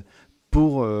cléricaux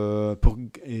pour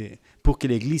que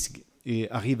l'Église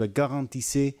arrive à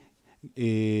garantir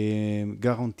des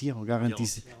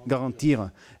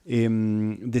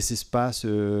espaces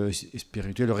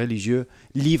spirituels, religieux,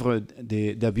 libres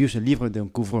d'abus, libres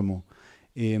d'encouvrement.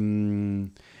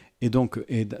 Et donc,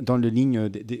 dans la ligne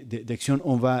d'action,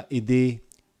 on va aider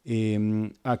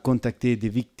à contacter des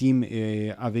victimes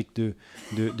avec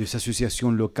des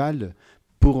associations locales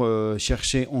pour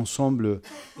chercher ensemble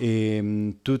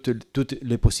toutes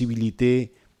les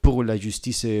possibilités pour la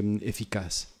justice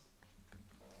efficace.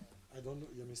 I don't know,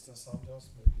 yeah, Mr.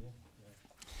 Sanders, maybe.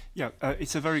 Yeah,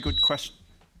 it's a very good question.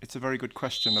 It's a very good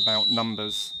question about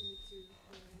numbers.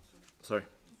 Sorry.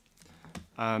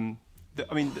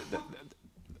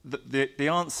 The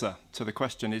answer to the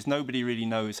question is nobody really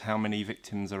knows how many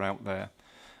victims are out there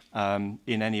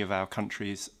in any of our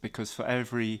countries, because for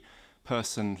every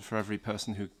person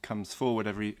who comes forward,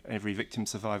 every victim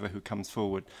survivor who comes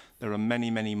forward, there are many,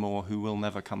 many more who will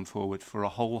never come forward for a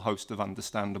whole host of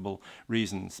understandable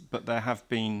reasons. But there have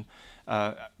been,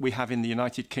 we have in the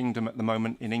United Kingdom at the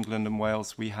moment, in England and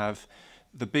Wales, we have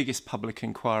the biggest public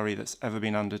inquiry that's ever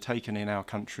been undertaken in our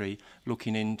country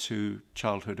looking into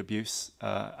childhood abuse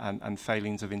and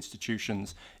failings of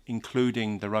institutions,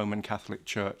 including the Roman Catholic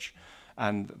Church.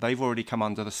 And they've already come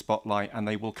under the spotlight, and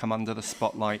they will come under the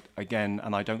spotlight again,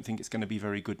 and I don't think it's going to be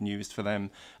very good news for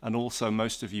them. And also,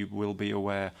 most of you will be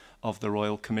aware of the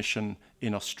Royal Commission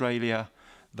in Australia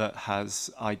that has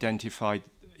identified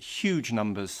huge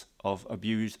numbers of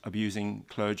abusing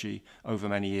clergy over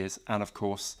many years, and of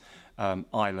course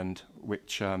Ireland,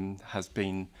 which has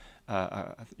been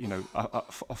a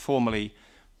formerly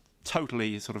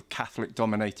totally sort of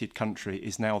Catholic-dominated country,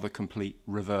 is now the complete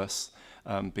reverse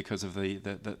because of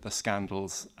the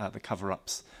scandals, the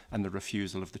cover-ups, and the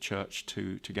refusal of the church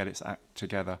to get its act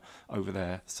together over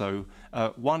there. So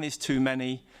one is too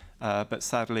many. But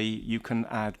sadly, you can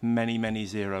add many, many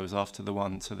zeros after the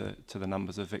one to the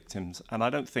numbers of victims. And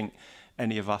I don't think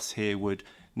any of us here would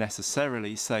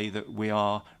necessarily say that we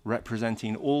are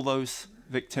representing all those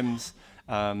victims,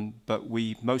 but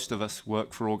most of us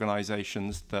work for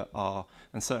organisations that are,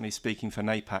 and certainly speaking for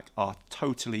NAPAC, are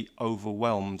totally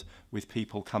overwhelmed with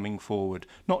people coming forward,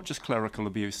 not just clerical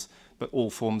abuse, but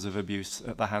all forms of abuse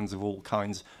at the hands of all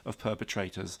kinds of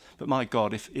perpetrators. But my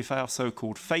God, if our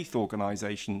so-called faith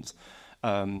organisations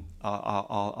are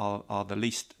the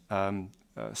least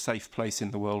safe place in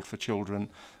the world for children,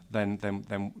 then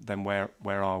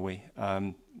where are we?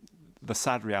 The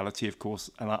sad reality, of course,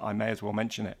 and I may as well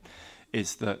mention it,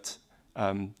 is that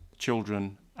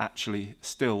children actually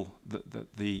still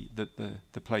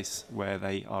the place where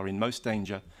they are in most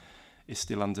danger is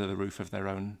still under the roof of their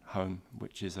own home,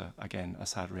 which is again a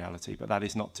sad reality. But that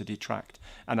is not to detract.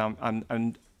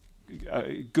 And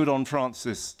good on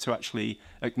Francis to actually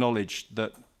acknowledge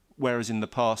that, whereas in the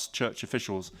past church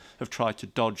officials have tried to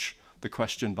dodge the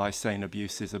question by saying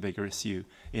abuse is a bigger issue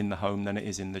in the home than it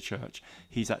is in the church,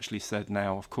 he's actually said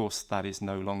now, of course, that is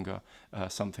no longer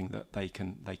something that they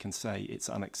can say. It's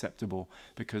unacceptable,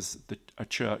 because a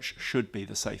church should be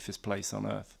the safest place on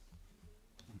earth.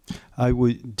 I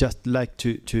would just like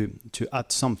to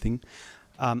add something.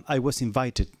 I was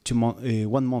invited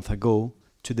 1 month ago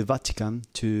to the Vatican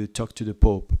to talk to the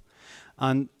Pope,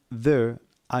 and there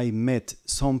I met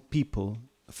some people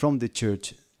from the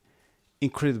church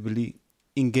incredibly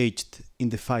engaged in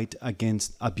the fight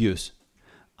against abuse,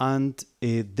 and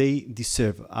they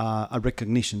deserve a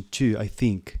recognition too, I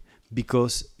think,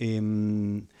 because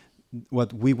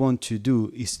what we want to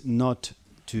do is not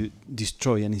to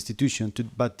destroy an institution,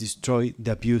 but destroy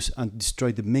the abuse and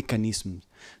destroy the mechanisms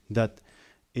that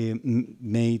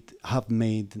have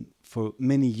made for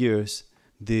many years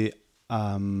the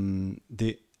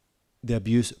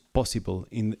abuse possible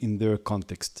in their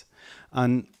context.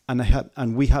 And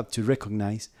we have to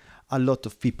recognize a lot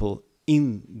of people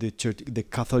in the church, the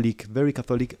Catholic, very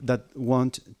Catholic, that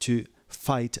want to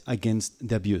fight against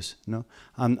the abuse, no?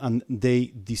 And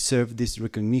they deserve this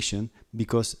recognition,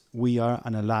 because we are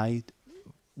an ally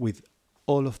with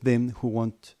all of them who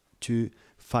want to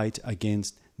fight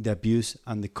against the abuse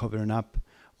and the covering up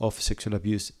of sexual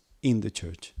abuse in the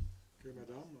church.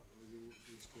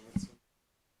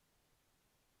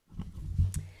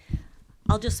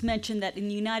 I'll just mention that in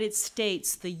the United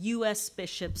States, the U.S.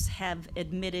 bishops have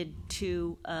admitted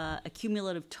to a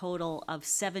cumulative total of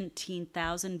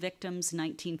 17,000 victims,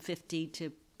 1950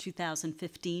 to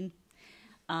 2015.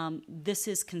 This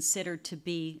is considered to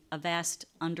be a vast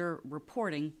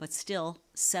underreporting, but still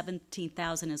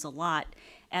 17,000 is a lot.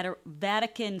 At a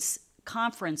Vatican's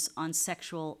conference on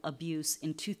sexual abuse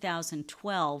in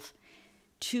 2012,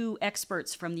 2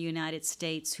 experts from the United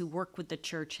States who work with the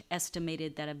church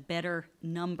estimated that a better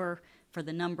number for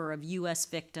the number of U.S.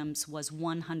 victims was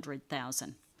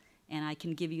 100,000. And I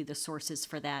can give you the sources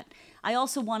for that. I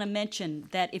also want to mention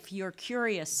that if you're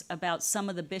curious about some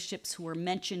of the bishops who were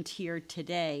mentioned here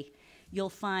today,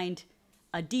 you'll find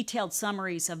detailed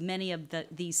summaries of many of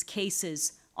these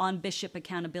cases on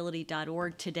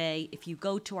bishopaccountability.org today. If you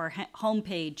go to our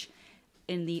homepage,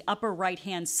 in the upper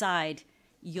right-hand side,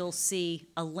 you'll see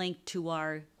a link to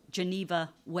our Geneva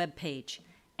webpage,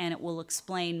 and it will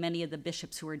explain many of the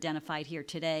bishops who are identified here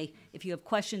today. If you have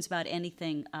questions about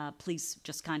anything, please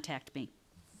just contact me.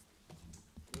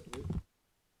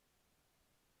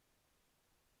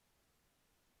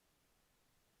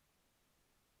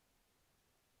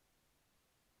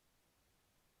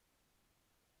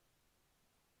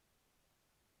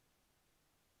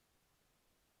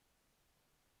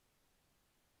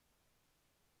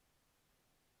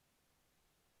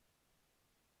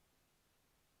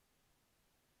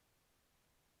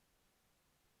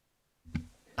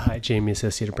 Hi, Jamie,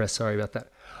 Associated Press. Sorry about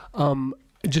that.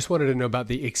 I just wanted to know about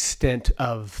the extent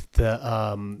of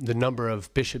the number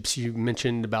of bishops. You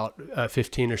mentioned about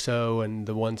 15 or so, and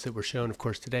the ones that were shown, of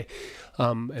course, today,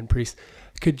 and priests.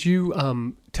 Could you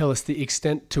tell us the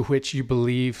extent to which you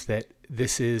believe that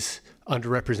this is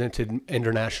underrepresented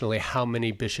internationally, how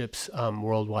many bishops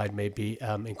worldwide may be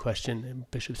in question,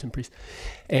 bishops and priests.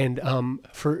 And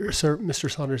for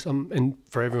Mr. Saunders, and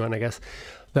for everyone, I guess,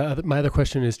 my other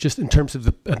question is just in terms of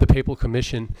the Papal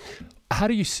Commission, how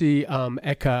do you see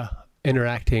ECA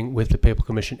interacting with the Papal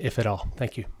Commission, if at all?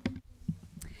 Thank you.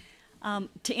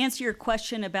 To answer your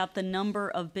question about the number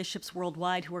of bishops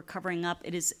worldwide who are covering up,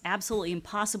 it is absolutely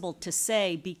impossible to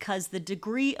say because the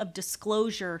degree of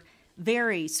disclosure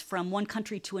varies from one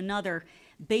country to another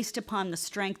based upon the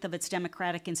strength of its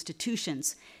democratic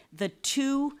institutions. The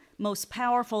two most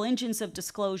powerful engines of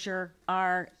disclosure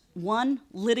are, one,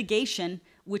 litigation,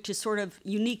 which is sort of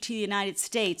unique to the United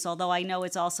States, although I know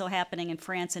it's also happening in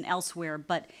France and elsewhere.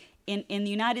 But in the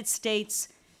United States,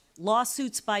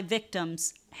 lawsuits by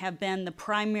victims have been the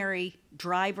primary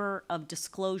driver of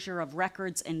disclosure of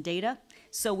records and data.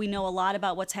 So we know a lot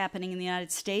about what's happening in the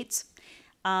United States.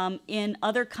 In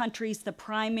other countries, the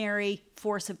primary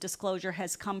force of disclosure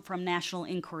has come from national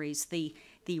inquiries. The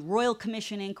Royal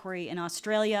Commission inquiry in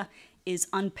Australia is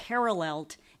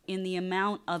unparalleled in the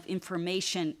amount of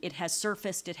information it has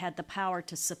surfaced. It had the power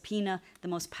to subpoena the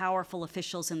most powerful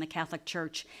officials in the Catholic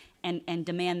Church and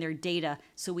demand their data.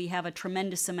 So we have a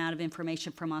tremendous amount of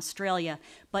information from Australia.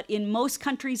 But in most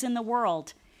countries in the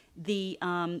world, the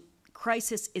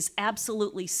crisis is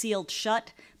absolutely sealed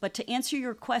shut. But to answer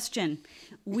your question,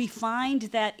 we find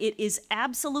that it is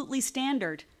absolutely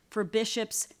standard for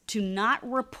bishops to not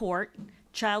report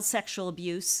child sexual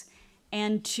abuse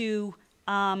and to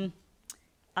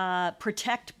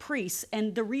protect priests.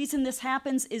 And the reason this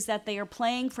happens is that they are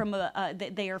playing from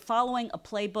they are following a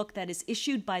playbook that is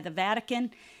issued by the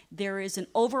Vatican. There is an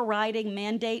overriding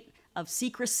mandate of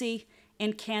secrecy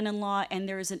in canon law, and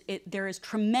there is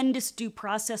tremendous due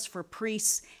process for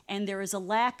priests, and there is a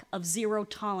lack of zero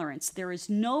tolerance. There is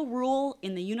no rule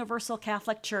in the Universal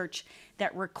Catholic Church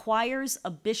that requires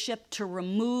a bishop to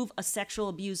remove a sexual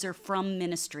abuser from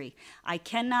ministry. I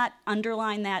cannot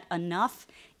underline that enough.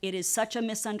 It is such a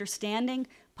misunderstanding.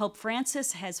 Pope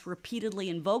Francis has repeatedly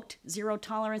invoked zero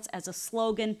tolerance as a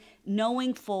slogan,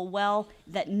 knowing full well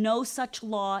that no such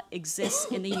law exists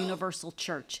in the Universal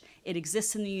Church. It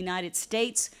exists in the United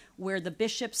States, where the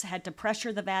bishops had to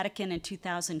pressure the Vatican in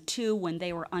 2002 when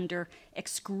they were under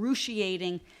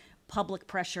excruciating public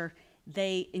pressure.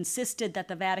 They insisted that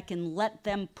the Vatican let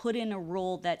them put in a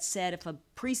rule that said if a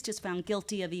priest is found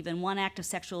guilty of even one act of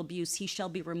sexual abuse, he shall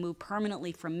be removed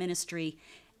permanently from ministry.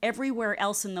 Everywhere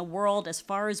else in the world, as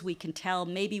far as we can tell,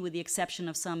 maybe with the exception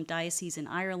of some dioceses in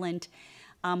Ireland,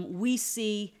 we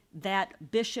see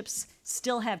that bishops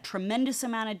still have tremendous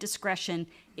amount of discretion.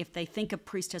 If they think a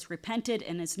priest has repented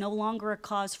and is no longer a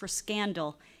cause for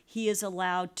scandal, he is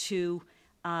allowed to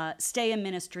stay in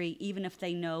ministry even if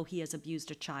they know he has abused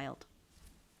a child.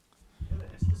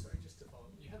 Sorry, just to follow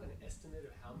up, do you have an estimate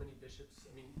of how many bishops,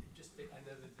 I mean, I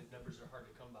know that the numbers are hard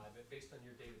to come by, but based on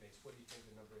your database, what do you think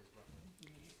the number is roughly?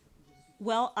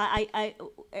 Well,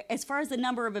 as far as the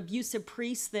number of abusive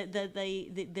priests,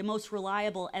 the most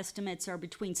reliable estimates are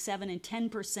between 7 and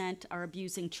 10% are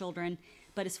abusing children.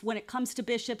 But when it comes to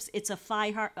bishops, it's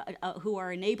who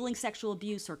are enabling sexual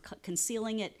abuse or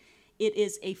concealing it. It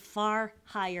is a far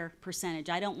higher percentage.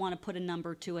 I don't want to put a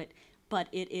number to it, but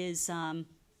it is,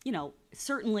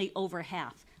 certainly over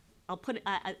half. I'll put.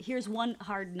 Here's one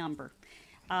hard number.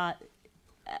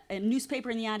 A newspaper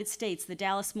in the United States, the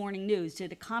Dallas Morning News,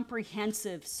 did a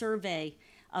comprehensive survey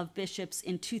of bishops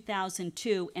in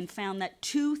 2002 and found that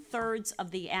 2/3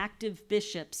 of the active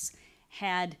bishops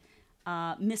had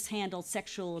mishandled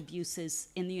sexual abuses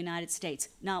in the United States.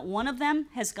 Not one of them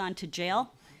has gone to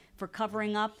jail for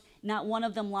covering up. Not one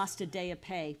of them lost a day of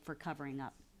pay for covering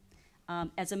up.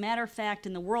 As a matter of fact,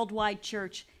 in the worldwide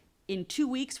church, in 2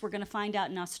 weeks, we're going to find out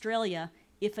in Australia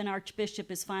if an archbishop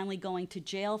is finally going to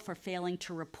jail for failing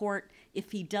to report.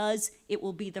 If he does, it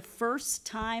will be the first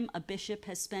time a bishop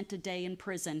has spent a day in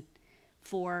prison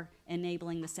for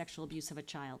enabling the sexual abuse of a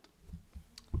child.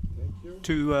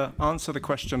 To answer the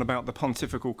question about the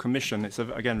Pontifical Commission, it's,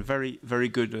 again, very, very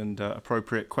good and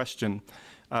appropriate question.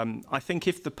 I think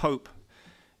if the Pope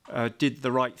did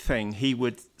the right thing, he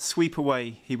would sweep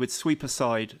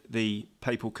aside the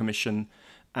Papal Commission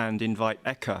and invite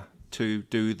ECA to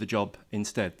do the job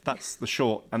instead. That's the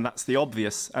short and that's the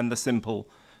obvious and the simple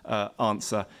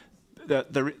answer.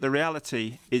 The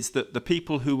reality is that the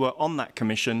people who were on that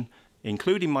commission,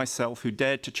 including myself, who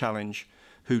dared to challenge,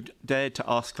 who dared to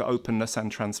ask for openness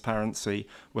and transparency,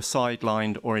 were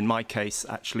sidelined or, in my case,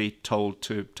 actually told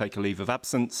to take a leave of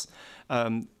absence.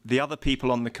 The other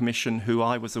people on the commission who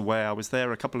I was aware, I was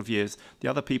there a couple of years, the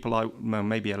other people, well,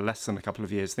 maybe less than a couple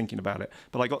of years thinking about it,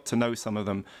 but I got to know some of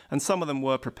them, and some of them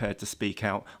were prepared to speak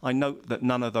out. I note that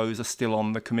none of those are still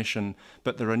on the commission,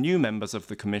 but there are new members of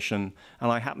the commission,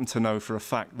 and I happen to know for a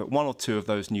fact that one or two of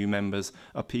those new members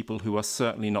are people who are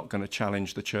certainly not going to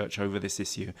challenge the church over this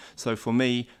issue. So for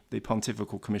me, the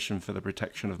Pontifical Commission for the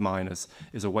Protection of Minors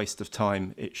is a waste of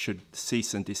time. It should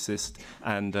cease and desist,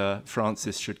 and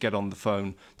Francis should get on the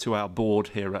phone to our board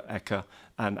here at ECHA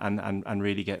and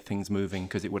really get things moving,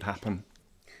 because it would happen.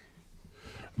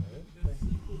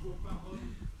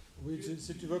 Oui,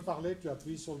 si tu veux parler, tu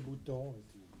appuies sur le bouton.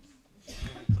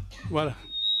 Voilà.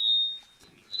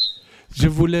 Je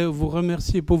voulais vous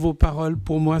remercier pour vos paroles.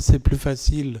 Pour moi, c'est plus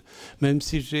facile, même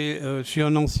si je suis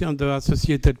un ancien de la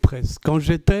société de presse. Quand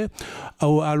j'étais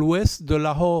à l'ouest de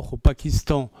Lahore, au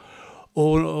Pakistan,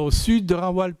 au sud de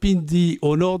Rawalpindi,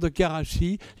 au nord de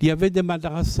Karachi, il y avait des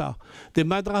madrasas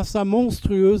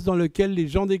monstrueuses dans lesquelles les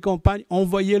gens des campagnes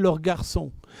envoyaient leurs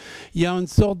garçons. Il y a une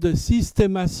sorte de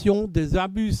systémation des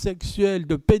abus sexuels,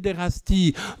 de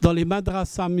pédérastie dans les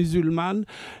madrasas musulmanes.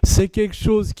 C'est quelque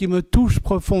chose qui me touche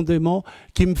profondément,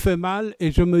 qui me fait mal,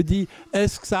 et je me dis,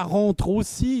 est-ce que ça rentre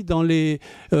aussi dans les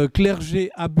clergés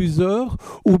abuseurs,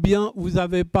 ou bien vous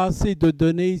avez pas assez de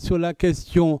données sur la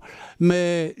question?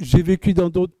 Mais j'ai vécu dans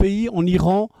d'autres pays, en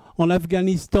Iran, en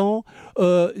Afghanistan,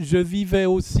 je vivais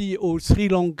aussi au Sri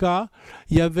Lanka.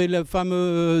 Il y avait les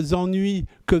fameux ennuis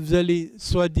que faisaient les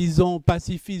soi-disant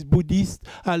pacifistes bouddhistes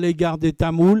à l'égard des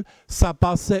Tamouls. Ça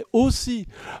passait aussi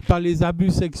par les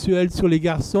abus sexuels sur les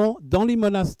garçons dans les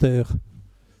monastères.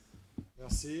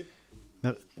 Merci.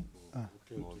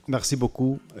 Merci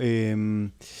beaucoup. Et,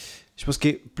 je pense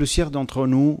que plusieurs d'entre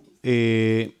nous,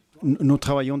 nous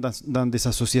travaillons dans des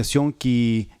associations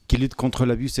qui luttent contre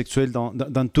l'abus sexuel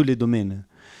dans tous les domaines.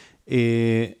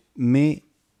 Mais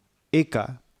ECHA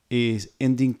et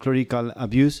Ending Clergy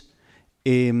Abuse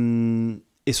est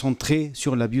centré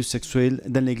sur l'abus sexuel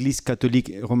dans l'Église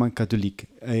catholique, romaine catholique.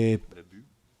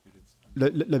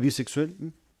 L'abus sexuel?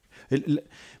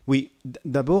 Oui,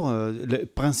 d'abord,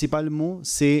 principalement,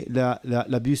 c'est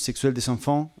l'abus sexuel des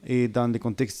enfants et dans des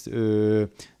contextes de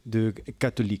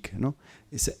catholiques, non?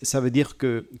 Ça veut dire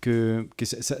que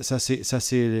ça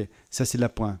c'est la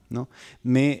point, non?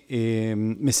 Mais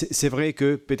c'est vrai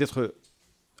que peut-être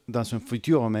dans un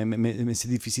futur, mais c'est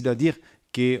difficile à dire,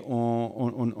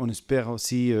 qu'on espère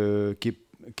aussi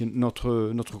que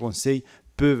notre conseil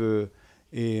peut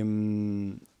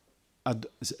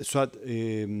soit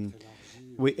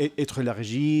oui, être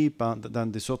élargi dans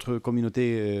des autres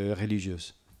communautés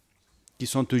religieuses qui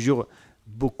sont toujours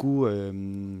beaucoup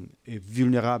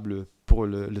vulnérables pour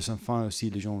les enfants aussi,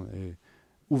 les gens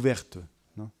ouvertes.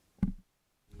 No?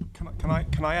 Can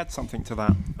I add something to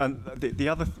that? And the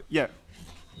other, yeah.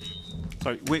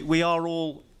 Sorry, we are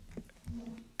all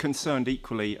concerned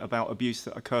equally about abuse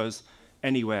that occurs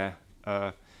anywhere,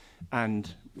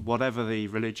 and whatever the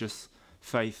religious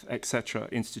faith, etc.,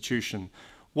 institution.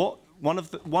 One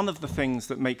of the things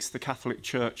that makes the Catholic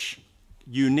Church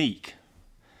unique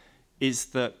is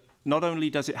that not only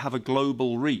does it have a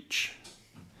global reach,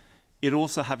 it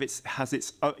also has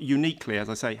its uniquely, as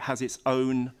I say, has its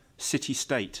own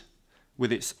city-state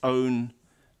with its own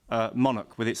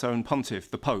monarch, with its own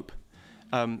pontiff, the Pope.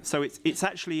 So it's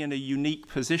actually in a unique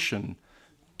position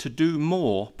to do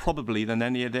more, probably, than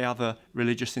any of the other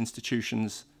religious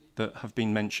institutions that have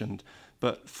been mentioned.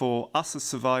 But for us as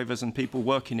survivors and people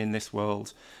working in this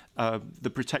world,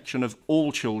 the protection of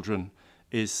all children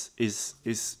is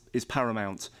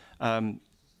paramount.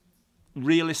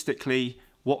 Realistically,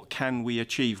 what can we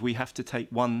achieve? We have to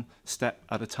take one step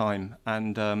at a time.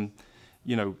 And,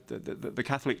 you know, the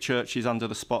Catholic Church is under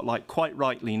the spotlight quite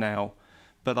rightly now,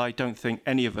 but I don't think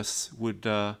any of us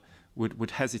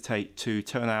would hesitate to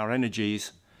turn our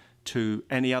energies to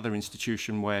any other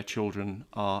institution where children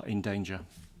are in danger.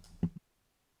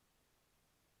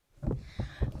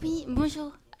 Oui,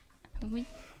 bonjour. Oui.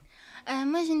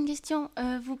 Moi j'ai une question.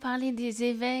 Vous parlez des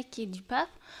évêques et du pape,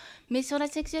 mais sur la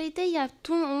sexualité, il y a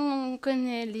tout. On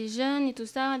connaît les jeunes et tout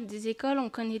ça, des écoles,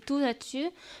 on connaît tout là-dessus.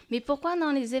 Mais pourquoi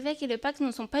dans les évêques et le pape ne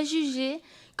sont pas jugés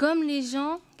comme les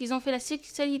gens qui ont fait la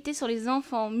sexualité sur les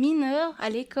enfants mineurs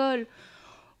à l'école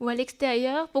ou à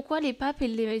l'extérieur? Pourquoi les papes et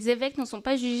les évêques ne sont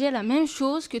pas jugés la même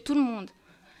chose que tout le monde?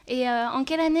 Et en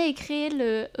quelle année est créé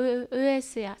le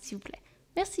ESCA, s'il vous plaît?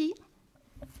 Merci.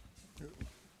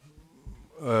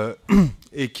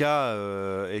 ECHA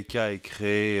est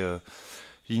créé,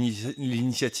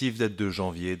 l'initiative date de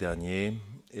janvier dernier,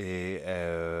 et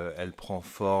elle prend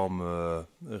forme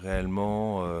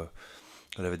réellement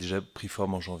Elle avait déjà pris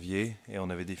forme en janvier et on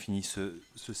avait défini ce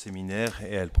séminaire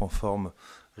et elle prend forme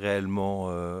réellement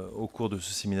au cours de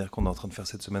ce séminaire qu'on est en train de faire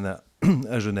cette semaine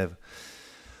à Genève.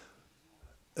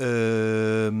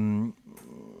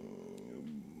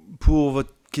 Pour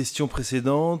votre question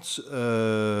précédente,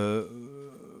 bon,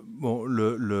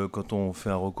 quand on fait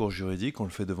un recours juridique, on le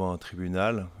fait devant un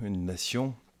tribunal, une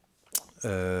nation.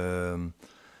 Là,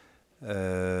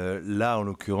 en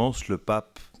l'occurrence, le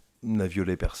pape n'a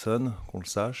violé personne, qu'on le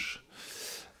sache.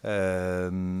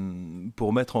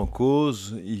 Pour mettre en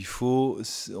cause,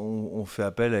 on fait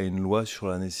appel à une loi sur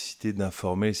la nécessité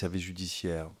d'informer les services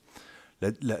judiciaires.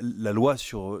 La loi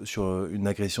sur une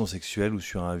agression sexuelle ou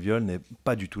sur un viol n'est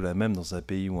pas du tout la même dans un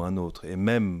pays ou un autre. Et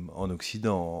même en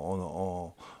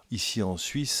Occident, ici en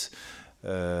Suisse,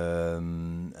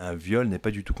 un viol n'est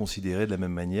pas du tout considéré de la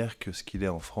même manière que ce qu'il est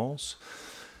en France.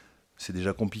 C'est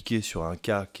déjà compliqué sur un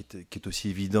cas qui est aussi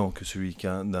évident que celui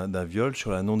d'un viol.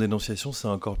 Sur la non-dénonciation, c'est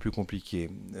encore plus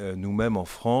compliqué. Nous-mêmes, en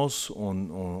France,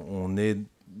 on est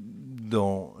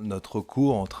dans notre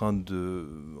cours on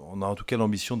a en tout cas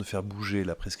l'ambition de faire bouger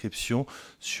la prescription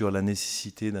sur la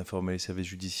nécessité d'informer les services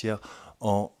judiciaires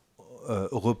en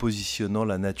repositionnant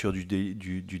la nature du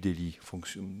délit.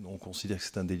 On considère que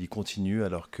c'est un délit continu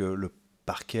alors que le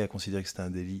parquet a considéré que c'était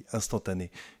un délit instantané.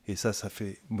 Et ça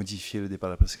fait modifier le départ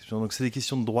de la prescription. Donc c'est des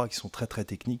questions de droit qui sont très très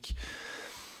techniques.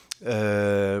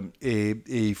 Et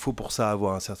il faut pour ça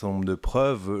avoir un certain nombre de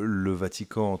preuves. Le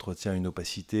Vatican entretient une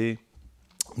opacité.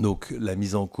 Donc la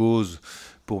mise en cause,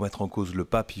 pour mettre en cause le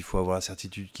pape, il faut avoir la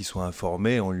certitude qu'il soit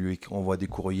informé. On lui envoie des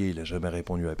courriers, il n'a jamais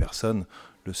répondu à personne.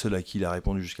 Le seul à qui il a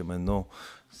répondu jusqu'à maintenant,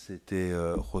 c'était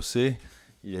José.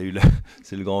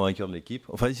 C'est le grand vainqueur de l'équipe.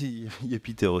 Enfin, il y a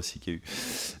Peter aussi qui a eu.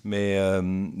 Mais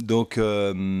donc,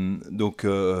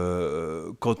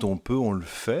 quand on peut, on le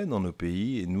fait dans nos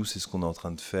pays. Et nous, c'est ce qu'on est en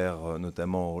train de faire,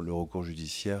 notamment le recours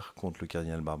judiciaire contre le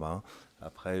cardinal Barbarin.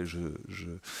 Après, je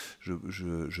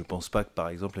pense pas que, par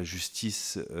exemple, la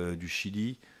justice du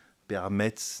Chili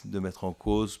permette de mettre en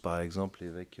cause, par exemple,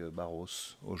 l'évêque Barros.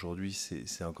 Aujourd'hui,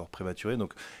 c'est encore prématuré.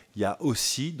 Donc, il y a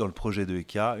aussi, dans le projet de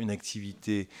ECA, une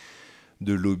activité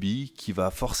de lobby qui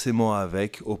va forcément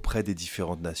avec auprès des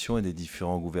différentes nations et des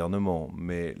différents gouvernements.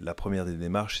 Mais la première des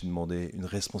démarches, c'est de demander une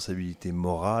responsabilité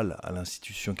morale à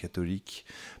l'institution catholique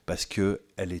parce qu'elle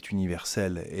est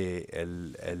universelle et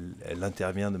elle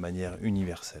intervient de manière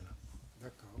universelle.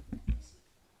 D'accord.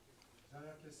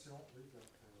 Dernière question. Oui,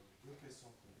 deux questions.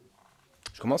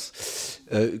 Je commence.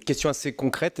 Question assez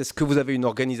concrète. Est-ce que vous avez une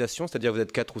organisation, c'est-à-dire vous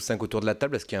êtes 4 ou 5 autour de la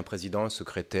table, est-ce qu'il y a un président, un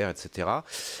secrétaire, etc.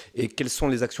 Et quelles sont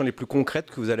les actions les plus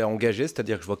concrètes que vous allez engager?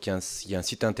 C'est-à-dire que je vois qu'il y a un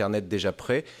site internet déjà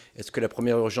prêt. Est-ce que la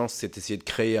première urgence, c'est d'essayer de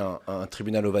créer un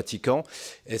tribunal au Vatican?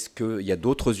 Est-ce qu'il y a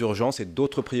d'autres urgences et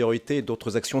d'autres priorités et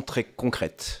d'autres actions très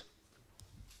concrètes?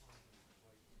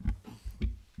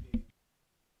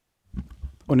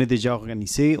 On est déjà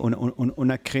organisé, on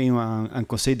a créé un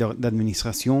conseil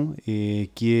d'administration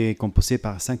qui est composé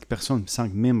par 5 personnes,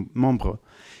 5 membres,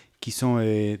 qui sont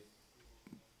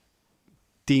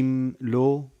Tim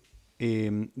Lowe,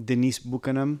 Denise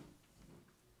Buchanan,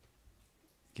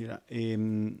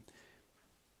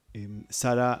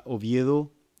 Sara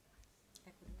Oviedo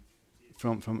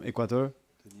from Ecuador,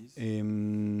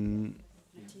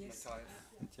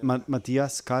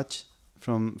 Matthias Kach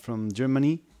from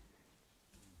Germany,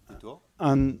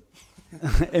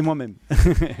 et moi-même.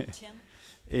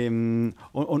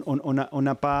 On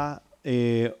n'a pas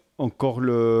encore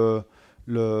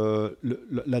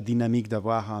la dynamique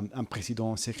d'avoir un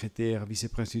président, un secrétaire,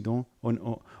 vice-président.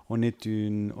 On est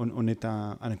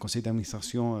un conseil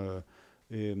d'administration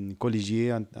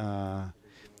collégié,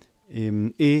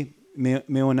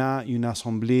 mais on a une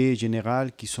assemblée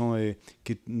générale qui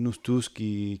nous tous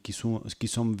qui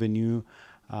sommes venus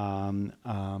à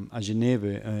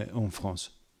Genève, en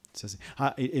France.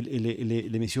 Et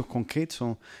les mesures concrètes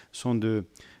sont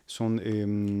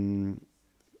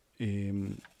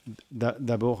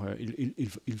d'abord, il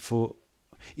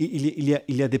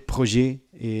y a des projets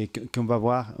qu'on va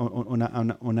voir.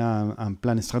 On a un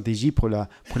plan de stratégie pour la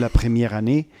première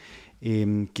année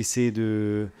qui c'est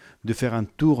de faire un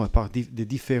tour par des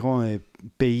différents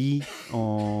pays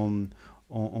en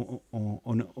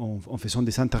faisant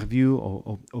des interviews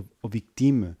aux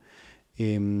victimes.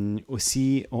 Et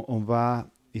aussi, on va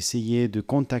essayer de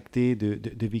contacter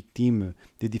des victimes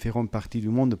des différentes parties du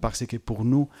monde parce que pour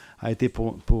nous,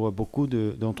 pour beaucoup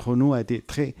d'entre nous, a été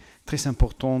très, très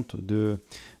importante de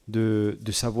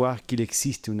savoir qu'il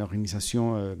existe une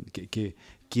organisation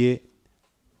qui est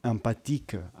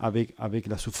empathique avec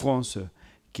la souffrance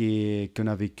qu'on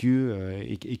a vécue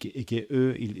et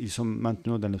qu'eux, ils sont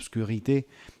maintenant dans l'obscurité.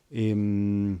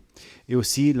 Et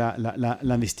aussi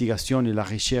l'investigation et la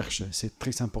recherche, c'est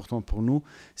très important pour nous.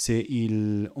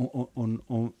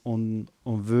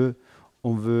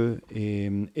 On veut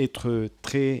être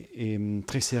très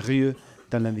sérieux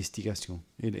dans l'investigation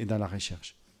et dans la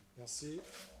recherche. Merci.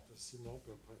 Simon,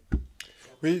 peu après.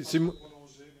 Oui,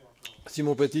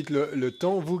 Simon Petit, le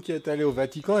temps, vous qui êtes allé au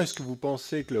Vatican, est-ce que vous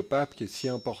pensez que le pape, qui est si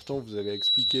important, vous avez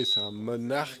expliqué, c'est un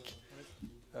monarque,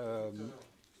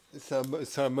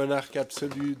 c'est un monarque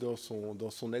absolu dans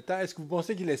son état. Est-ce que vous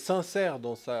pensez qu'il est sincère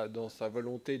dans sa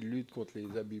volonté de lutte contre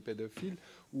les abus pédophiles,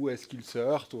 ou est-ce qu'il se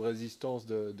heurte aux résistances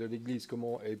de l'Église?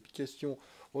 Et puis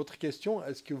autre question,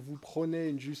 est-ce que vous prônez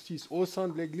une justice au sein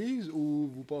de l'Église, ou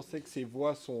vous pensez que ces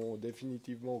voies sont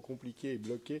définitivement compliquées et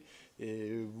bloquées,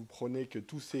 et vous prônez que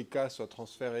tous ces cas soient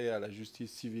transférés à la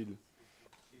justice civile?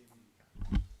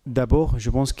 D'abord, je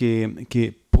pense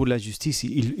que pour la justice,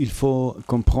 il faut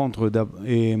comprendre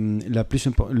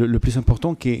le plus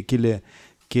important que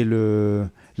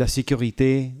la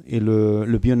sécurité et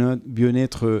le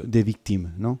bien-être des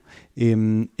victimes. Non? Et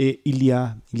il y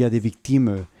a des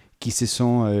victimes qui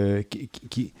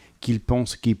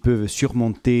pensent qu'ils peuvent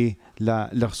surmonter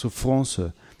leur souffrance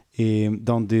et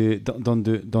dans des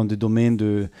domaines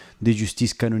de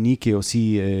justice canonique et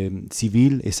aussi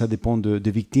civile, et ça dépend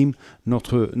des victimes.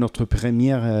 Notre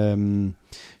première,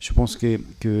 je pense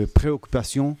que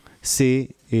préoccupation, c'est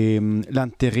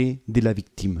l'intérêt de la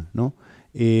victime, non?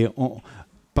 Et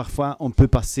parfois, on peut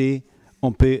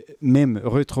même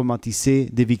retraumatiser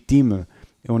des victimes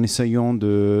en essayant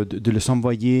de les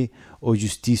envoyer aux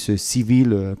justices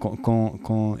civiles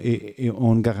et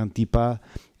on ne garantit pas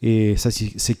sa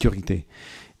sécurité.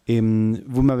 Et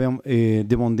vous m'avez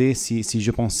demandé si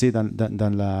je pensais dans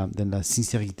la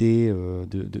sincérité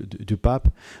du pape.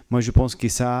 Moi, je pense que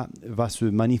ça va se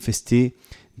manifester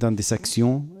dans des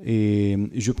actions, et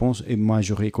je pense, et moi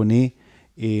je reconnais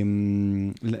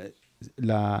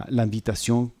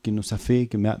l'invitation qu'il nous a fait,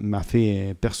 que m'a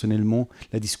fait personnellement,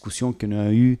 la discussion qu'on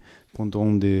a eue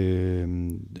pendant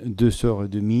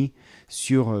 2h30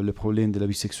 sur le problème de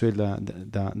l'abus sexuel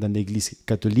dans l'Église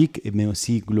catholique, mais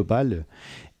aussi globale.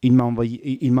 Il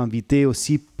m'a invité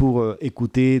aussi pour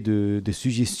écouter des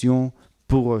suggestions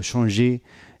pour changer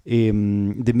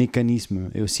des mécanismes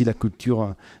et aussi la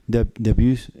culture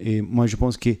d'abus. Et moi, je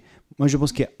pense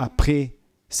qu'après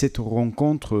cette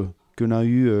rencontre qu'on a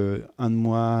eue un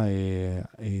mois, et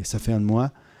ça fait un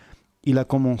mois, il a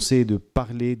commencé de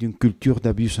parler d'une culture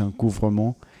d'abus en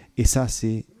couvrement. Et ça,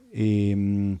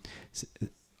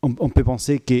 on peut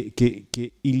penser qu'il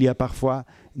y a parfois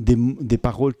des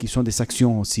paroles qui sont des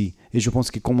actions aussi. Et je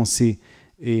pense que commencer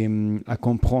à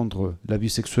comprendre l'abus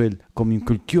sexuel comme une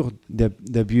culture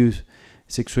d'abus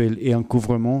sexuel et un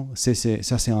couvrement, ça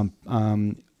c'est un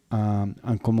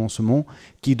commencement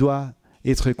qui doit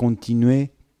être continué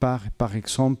par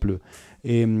exemple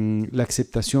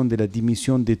l'acceptation de la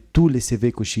démission de tous les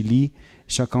évêques au Chili,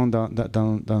 chacun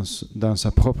dans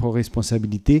sa propre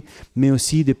responsabilité, mais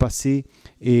aussi de passer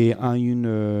à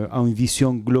une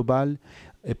vision globale,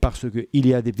 parce qu'il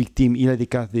y a des victimes, il y a des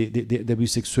cas d'abus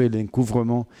sexuels et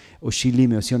d'encouvrement au Chili,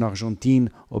 mais aussi en Argentine,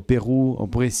 au Pérou, au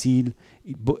Brésil,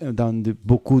 dans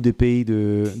beaucoup de pays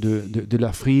de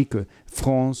l'Afrique,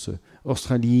 France,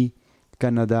 Australie,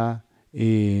 Canada,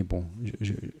 et bon,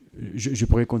 je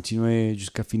pourrais continuer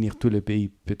jusqu'à finir tous les pays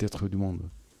peut-être du monde.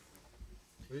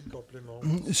 Oui, le complément.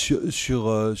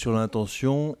 Sur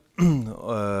l'intention,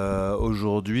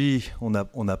 aujourd'hui, on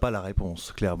n'a pas la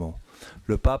réponse, clairement.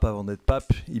 Le pape, avant d'être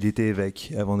pape, il était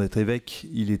évêque. Avant d'être évêque,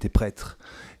 il était prêtre.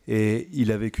 Et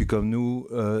il a vécu comme nous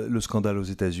le scandale aux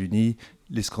États-Unis,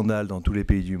 les scandales dans tous les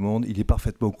pays du monde. Il est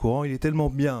parfaitement au courant. Il est tellement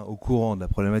bien au courant de la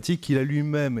problématique qu'il a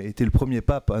lui-même été le premier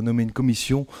pape à nommer une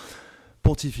commission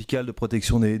pontificale de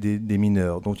protection des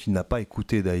mineurs, dont il n'a pas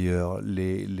écouté d'ailleurs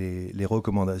les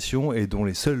recommandations, et dont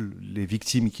les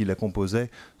victimes qui la composaient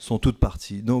sont toutes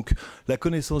parties. Donc la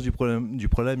connaissance du problème,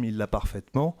 il l'a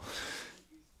parfaitement.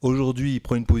 Aujourd'hui, il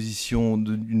prend une position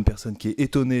d'une personne qui est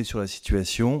étonnée sur la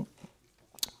situation.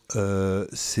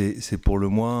 C'est pour le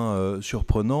moins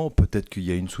surprenant. Peut-être qu'il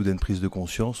y a une soudaine prise de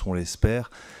conscience, on l'espère.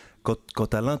 Quant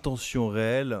à l'intention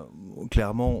réelle,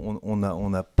 clairement, on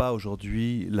n'a pas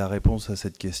aujourd'hui la réponse à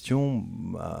cette question,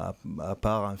 à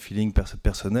part un feeling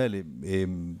personnel. Et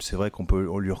c'est vrai qu'on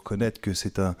lui reconnaître que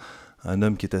c'est un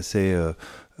homme qui est assez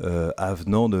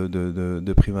avenant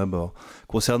de prime abord.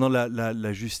 Concernant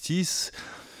la justice,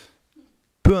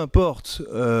 peu importe.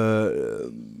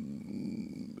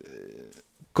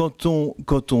 Quand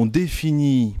on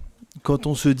définit, quand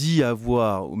on se dit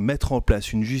mettre en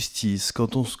place une justice,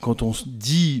 quand on se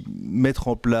dit mettre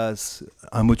en place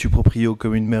un motu proprio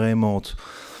comme une mère aimante,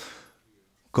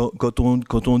 quand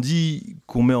on dit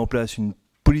qu'on met en place une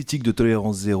politique de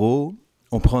tolérance zéro,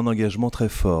 on prend un engagement très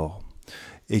fort.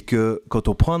 Et que quand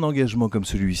on prend un engagement comme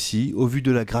celui-ci, au vu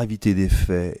de la gravité des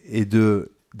faits et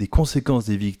des conséquences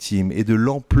des victimes et de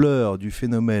l'ampleur du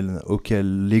phénomène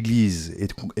auquel l'Église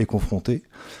est confrontée,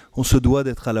 on se doit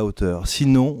d'être à la hauteur.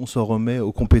 Sinon, on s'en remet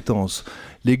aux compétences.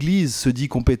 L'Église se dit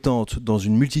compétente dans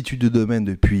une multitude de domaines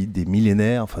depuis des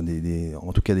millénaires, enfin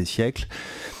en tout cas des siècles.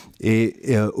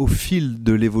 Et au fil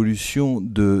de l'évolution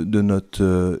de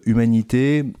notre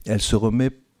humanité, elle se remet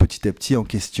petit à petit en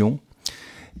question.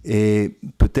 Et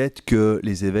peut-être que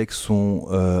les évêques sont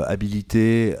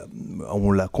habilités,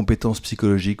 ont la compétence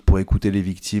psychologique pour écouter les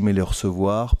victimes et les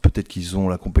recevoir. Peut-être qu'ils ont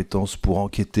la compétence pour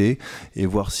enquêter et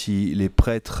voir si les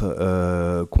prêtres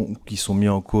qui sont mis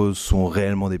en cause sont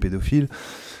réellement des pédophiles.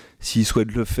 S'ils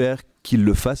souhaitent le faire, qu'ils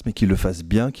le fassent, mais qu'ils le fassent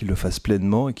bien, qu'ils le fassent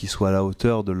pleinement et qu'ils soient à la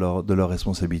hauteur de leur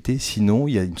responsabilité. Sinon,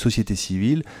 il y a une société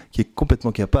civile qui est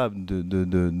complètement capable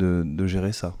de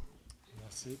gérer ça.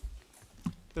 Merci.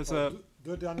 There's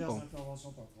Deux dernières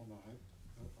interventions par rapport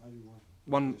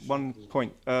one point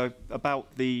about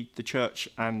the church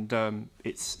and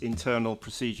its internal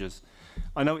procedures.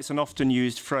 I know it's an often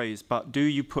used phrase, but do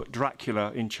you put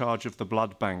Dracula in charge of the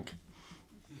blood bank?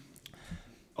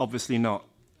 Obviously not.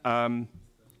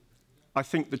 I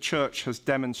think the church has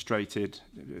demonstrated,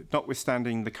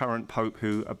 notwithstanding the current pope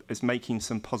who is making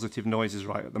some positive noises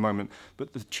right at the moment,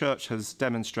 but the church has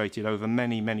demonstrated over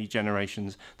many, many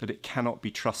generations that it cannot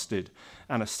be trusted.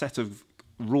 And a set of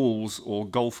rules or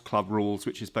golf club rules,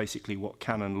 which is basically what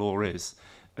canon law is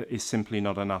simply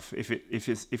not enough.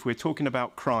 If we're talking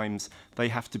about crimes, they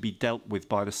have to be dealt with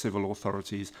by the civil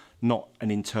authorities, not an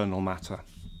internal matter.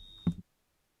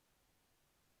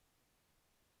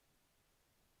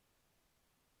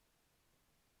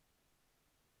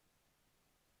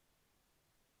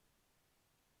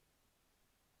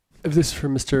 This is for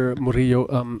Mr. Murillo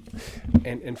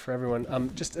and for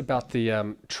everyone. Just about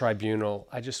the tribunal,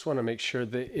 I just want to make sure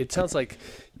that it sounds like,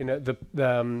 you know,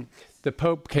 the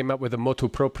Pope came up with a motu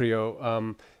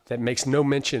proprio that makes no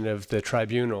mention of the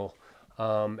tribunal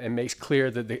and makes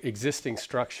clear that the existing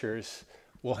structures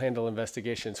will handle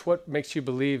investigations. What makes you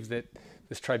believe that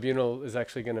this tribunal is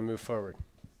actually going to move forward?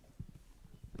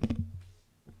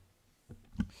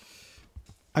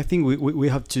 I think we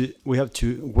have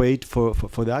to wait for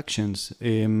the actions.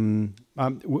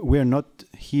 We are not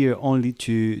here only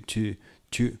to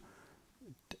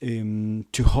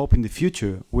hope in the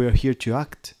future. We are here to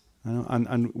act,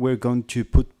 and we're going to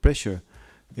put pressure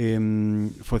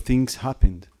for things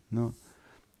happened. No,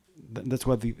 that's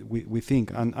what we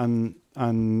think. And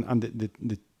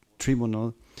the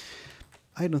tribunal,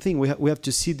 I don't think we have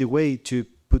to see the way to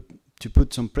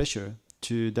put some pressure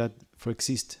to that for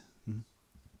exist.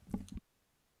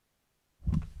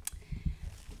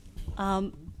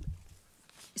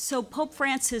 So Pope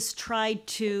Francis tried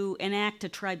to enact a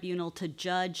tribunal to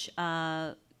judge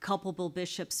culpable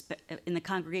bishops in the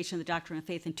Congregation of the Doctrine of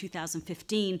Faith in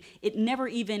 2015. It never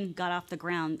even got off the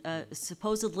ground.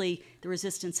 Supposedly, the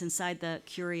resistance inside the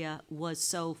Curia was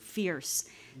so fierce.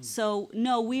 So,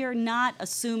 no, we are not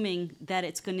assuming that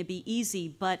it's going to be easy,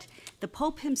 but the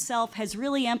Pope himself has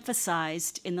really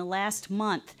emphasized in the last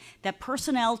month that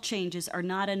personnel changes are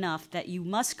not enough, that you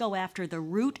must go after the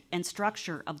root and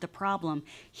structure of the problem.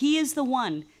 He is the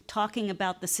one talking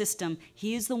about the system.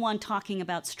 He is the one talking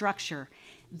about structure.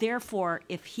 Therefore,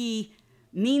 if he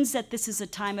means that this is a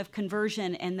time of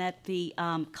conversion and that the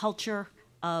culture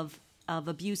of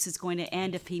abuse is going to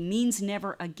end, if he means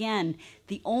never again,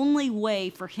 the only way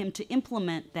for him to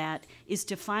implement that is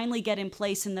to finally get in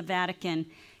place in the Vatican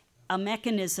a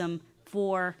mechanism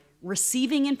for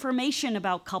receiving information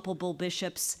about culpable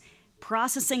bishops,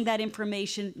 processing that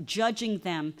information, judging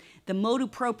them. The motu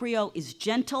proprio is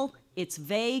gentle, it's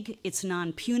vague, it's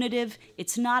non-punitive.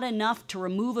 It's not enough to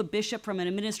remove a bishop from an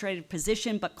administrative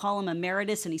position but call him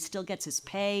emeritus and he still gets his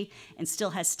pay and still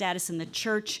has status in the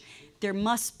church. There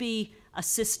must be a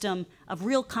system of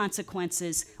real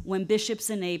consequences when bishops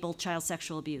enable child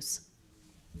sexual abuse.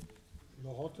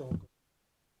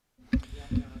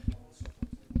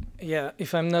 Yeah,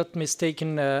 if I'm not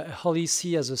mistaken, Holy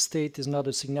See as a state is not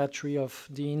a signatory of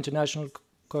the international.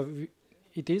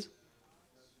 It is?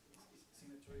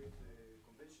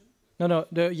 No.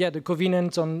 The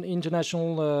Covenant on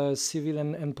International Civil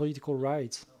and Political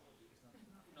Rights.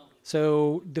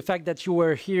 So the fact that you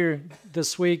were here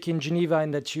this week in Geneva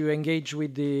and that you engage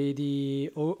with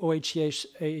the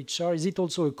OHCHR, is it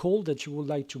also a call that you would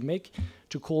like to make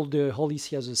to call the Holy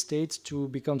See as a state to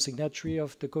become signatory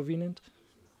of the Covenant?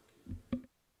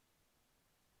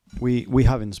 We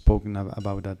haven't spoken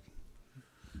about that.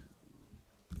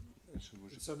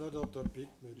 It's another topic,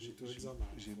 maybe to examine.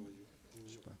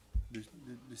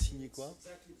 De signer quoi?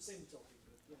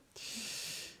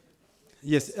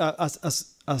 Yes,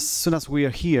 as soon as we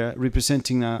are here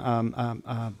representing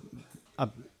a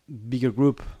bigger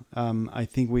group, I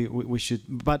think we should.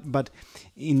 But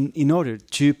in order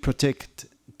to protect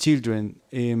children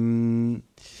and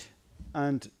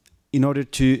in order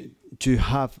to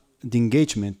have the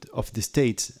engagement of the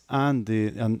states and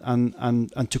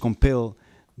to compel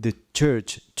the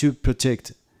church to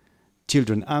protect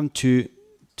children and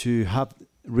to have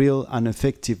real and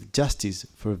effective justice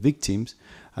for victims,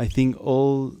 I think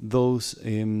all those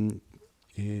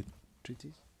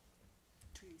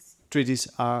treaties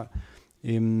are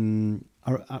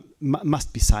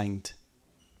must be signed.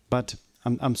 But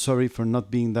I'm sorry for not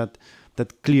being that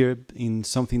clear in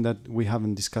something that we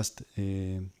haven't discussed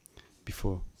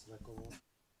before.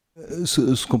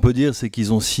 Ce qu'on peut dire, c'est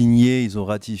qu'ils ont signé, ils ont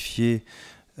ratifié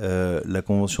la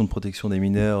Convention de protection des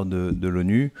mineurs de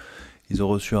l'ONU. Ils ont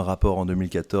reçu un rapport en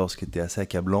 2014 qui était assez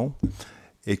accablant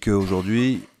et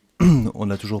qu'aujourd'hui, on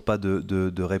n'a toujours pas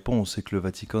de réponse et que le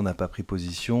Vatican n'a pas pris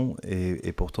position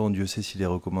et pourtant, Dieu sait si les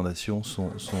recommandations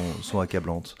sont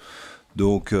accablantes.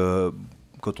 Donc,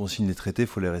 quand on signe des traités, il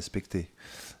faut les respecter.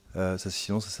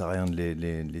 Sinon, ça ne sert à rien de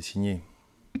les signer.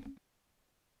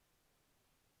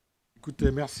 Écoutez,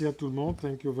 merci à tout le monde.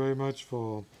 Thank you very much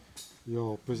for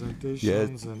your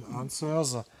presentations and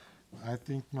answers. I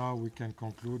think now we can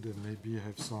conclude and maybe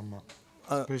have some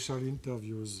special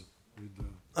interviews with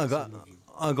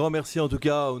un grand merci en tout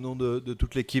cas au nom de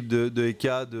toute l'équipe de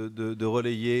ECA de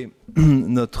relayer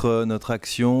notre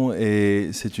action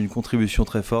et c'est une contribution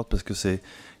très forte parce que c'est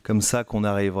comme ça qu'on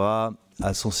arrivera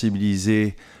à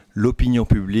sensibiliser l'opinion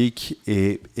publique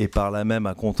et par là même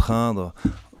à contraindre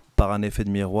par un effet de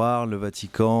miroir le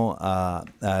Vatican à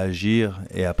agir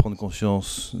et à prendre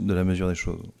conscience de la mesure des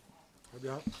choses. Très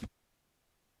bien.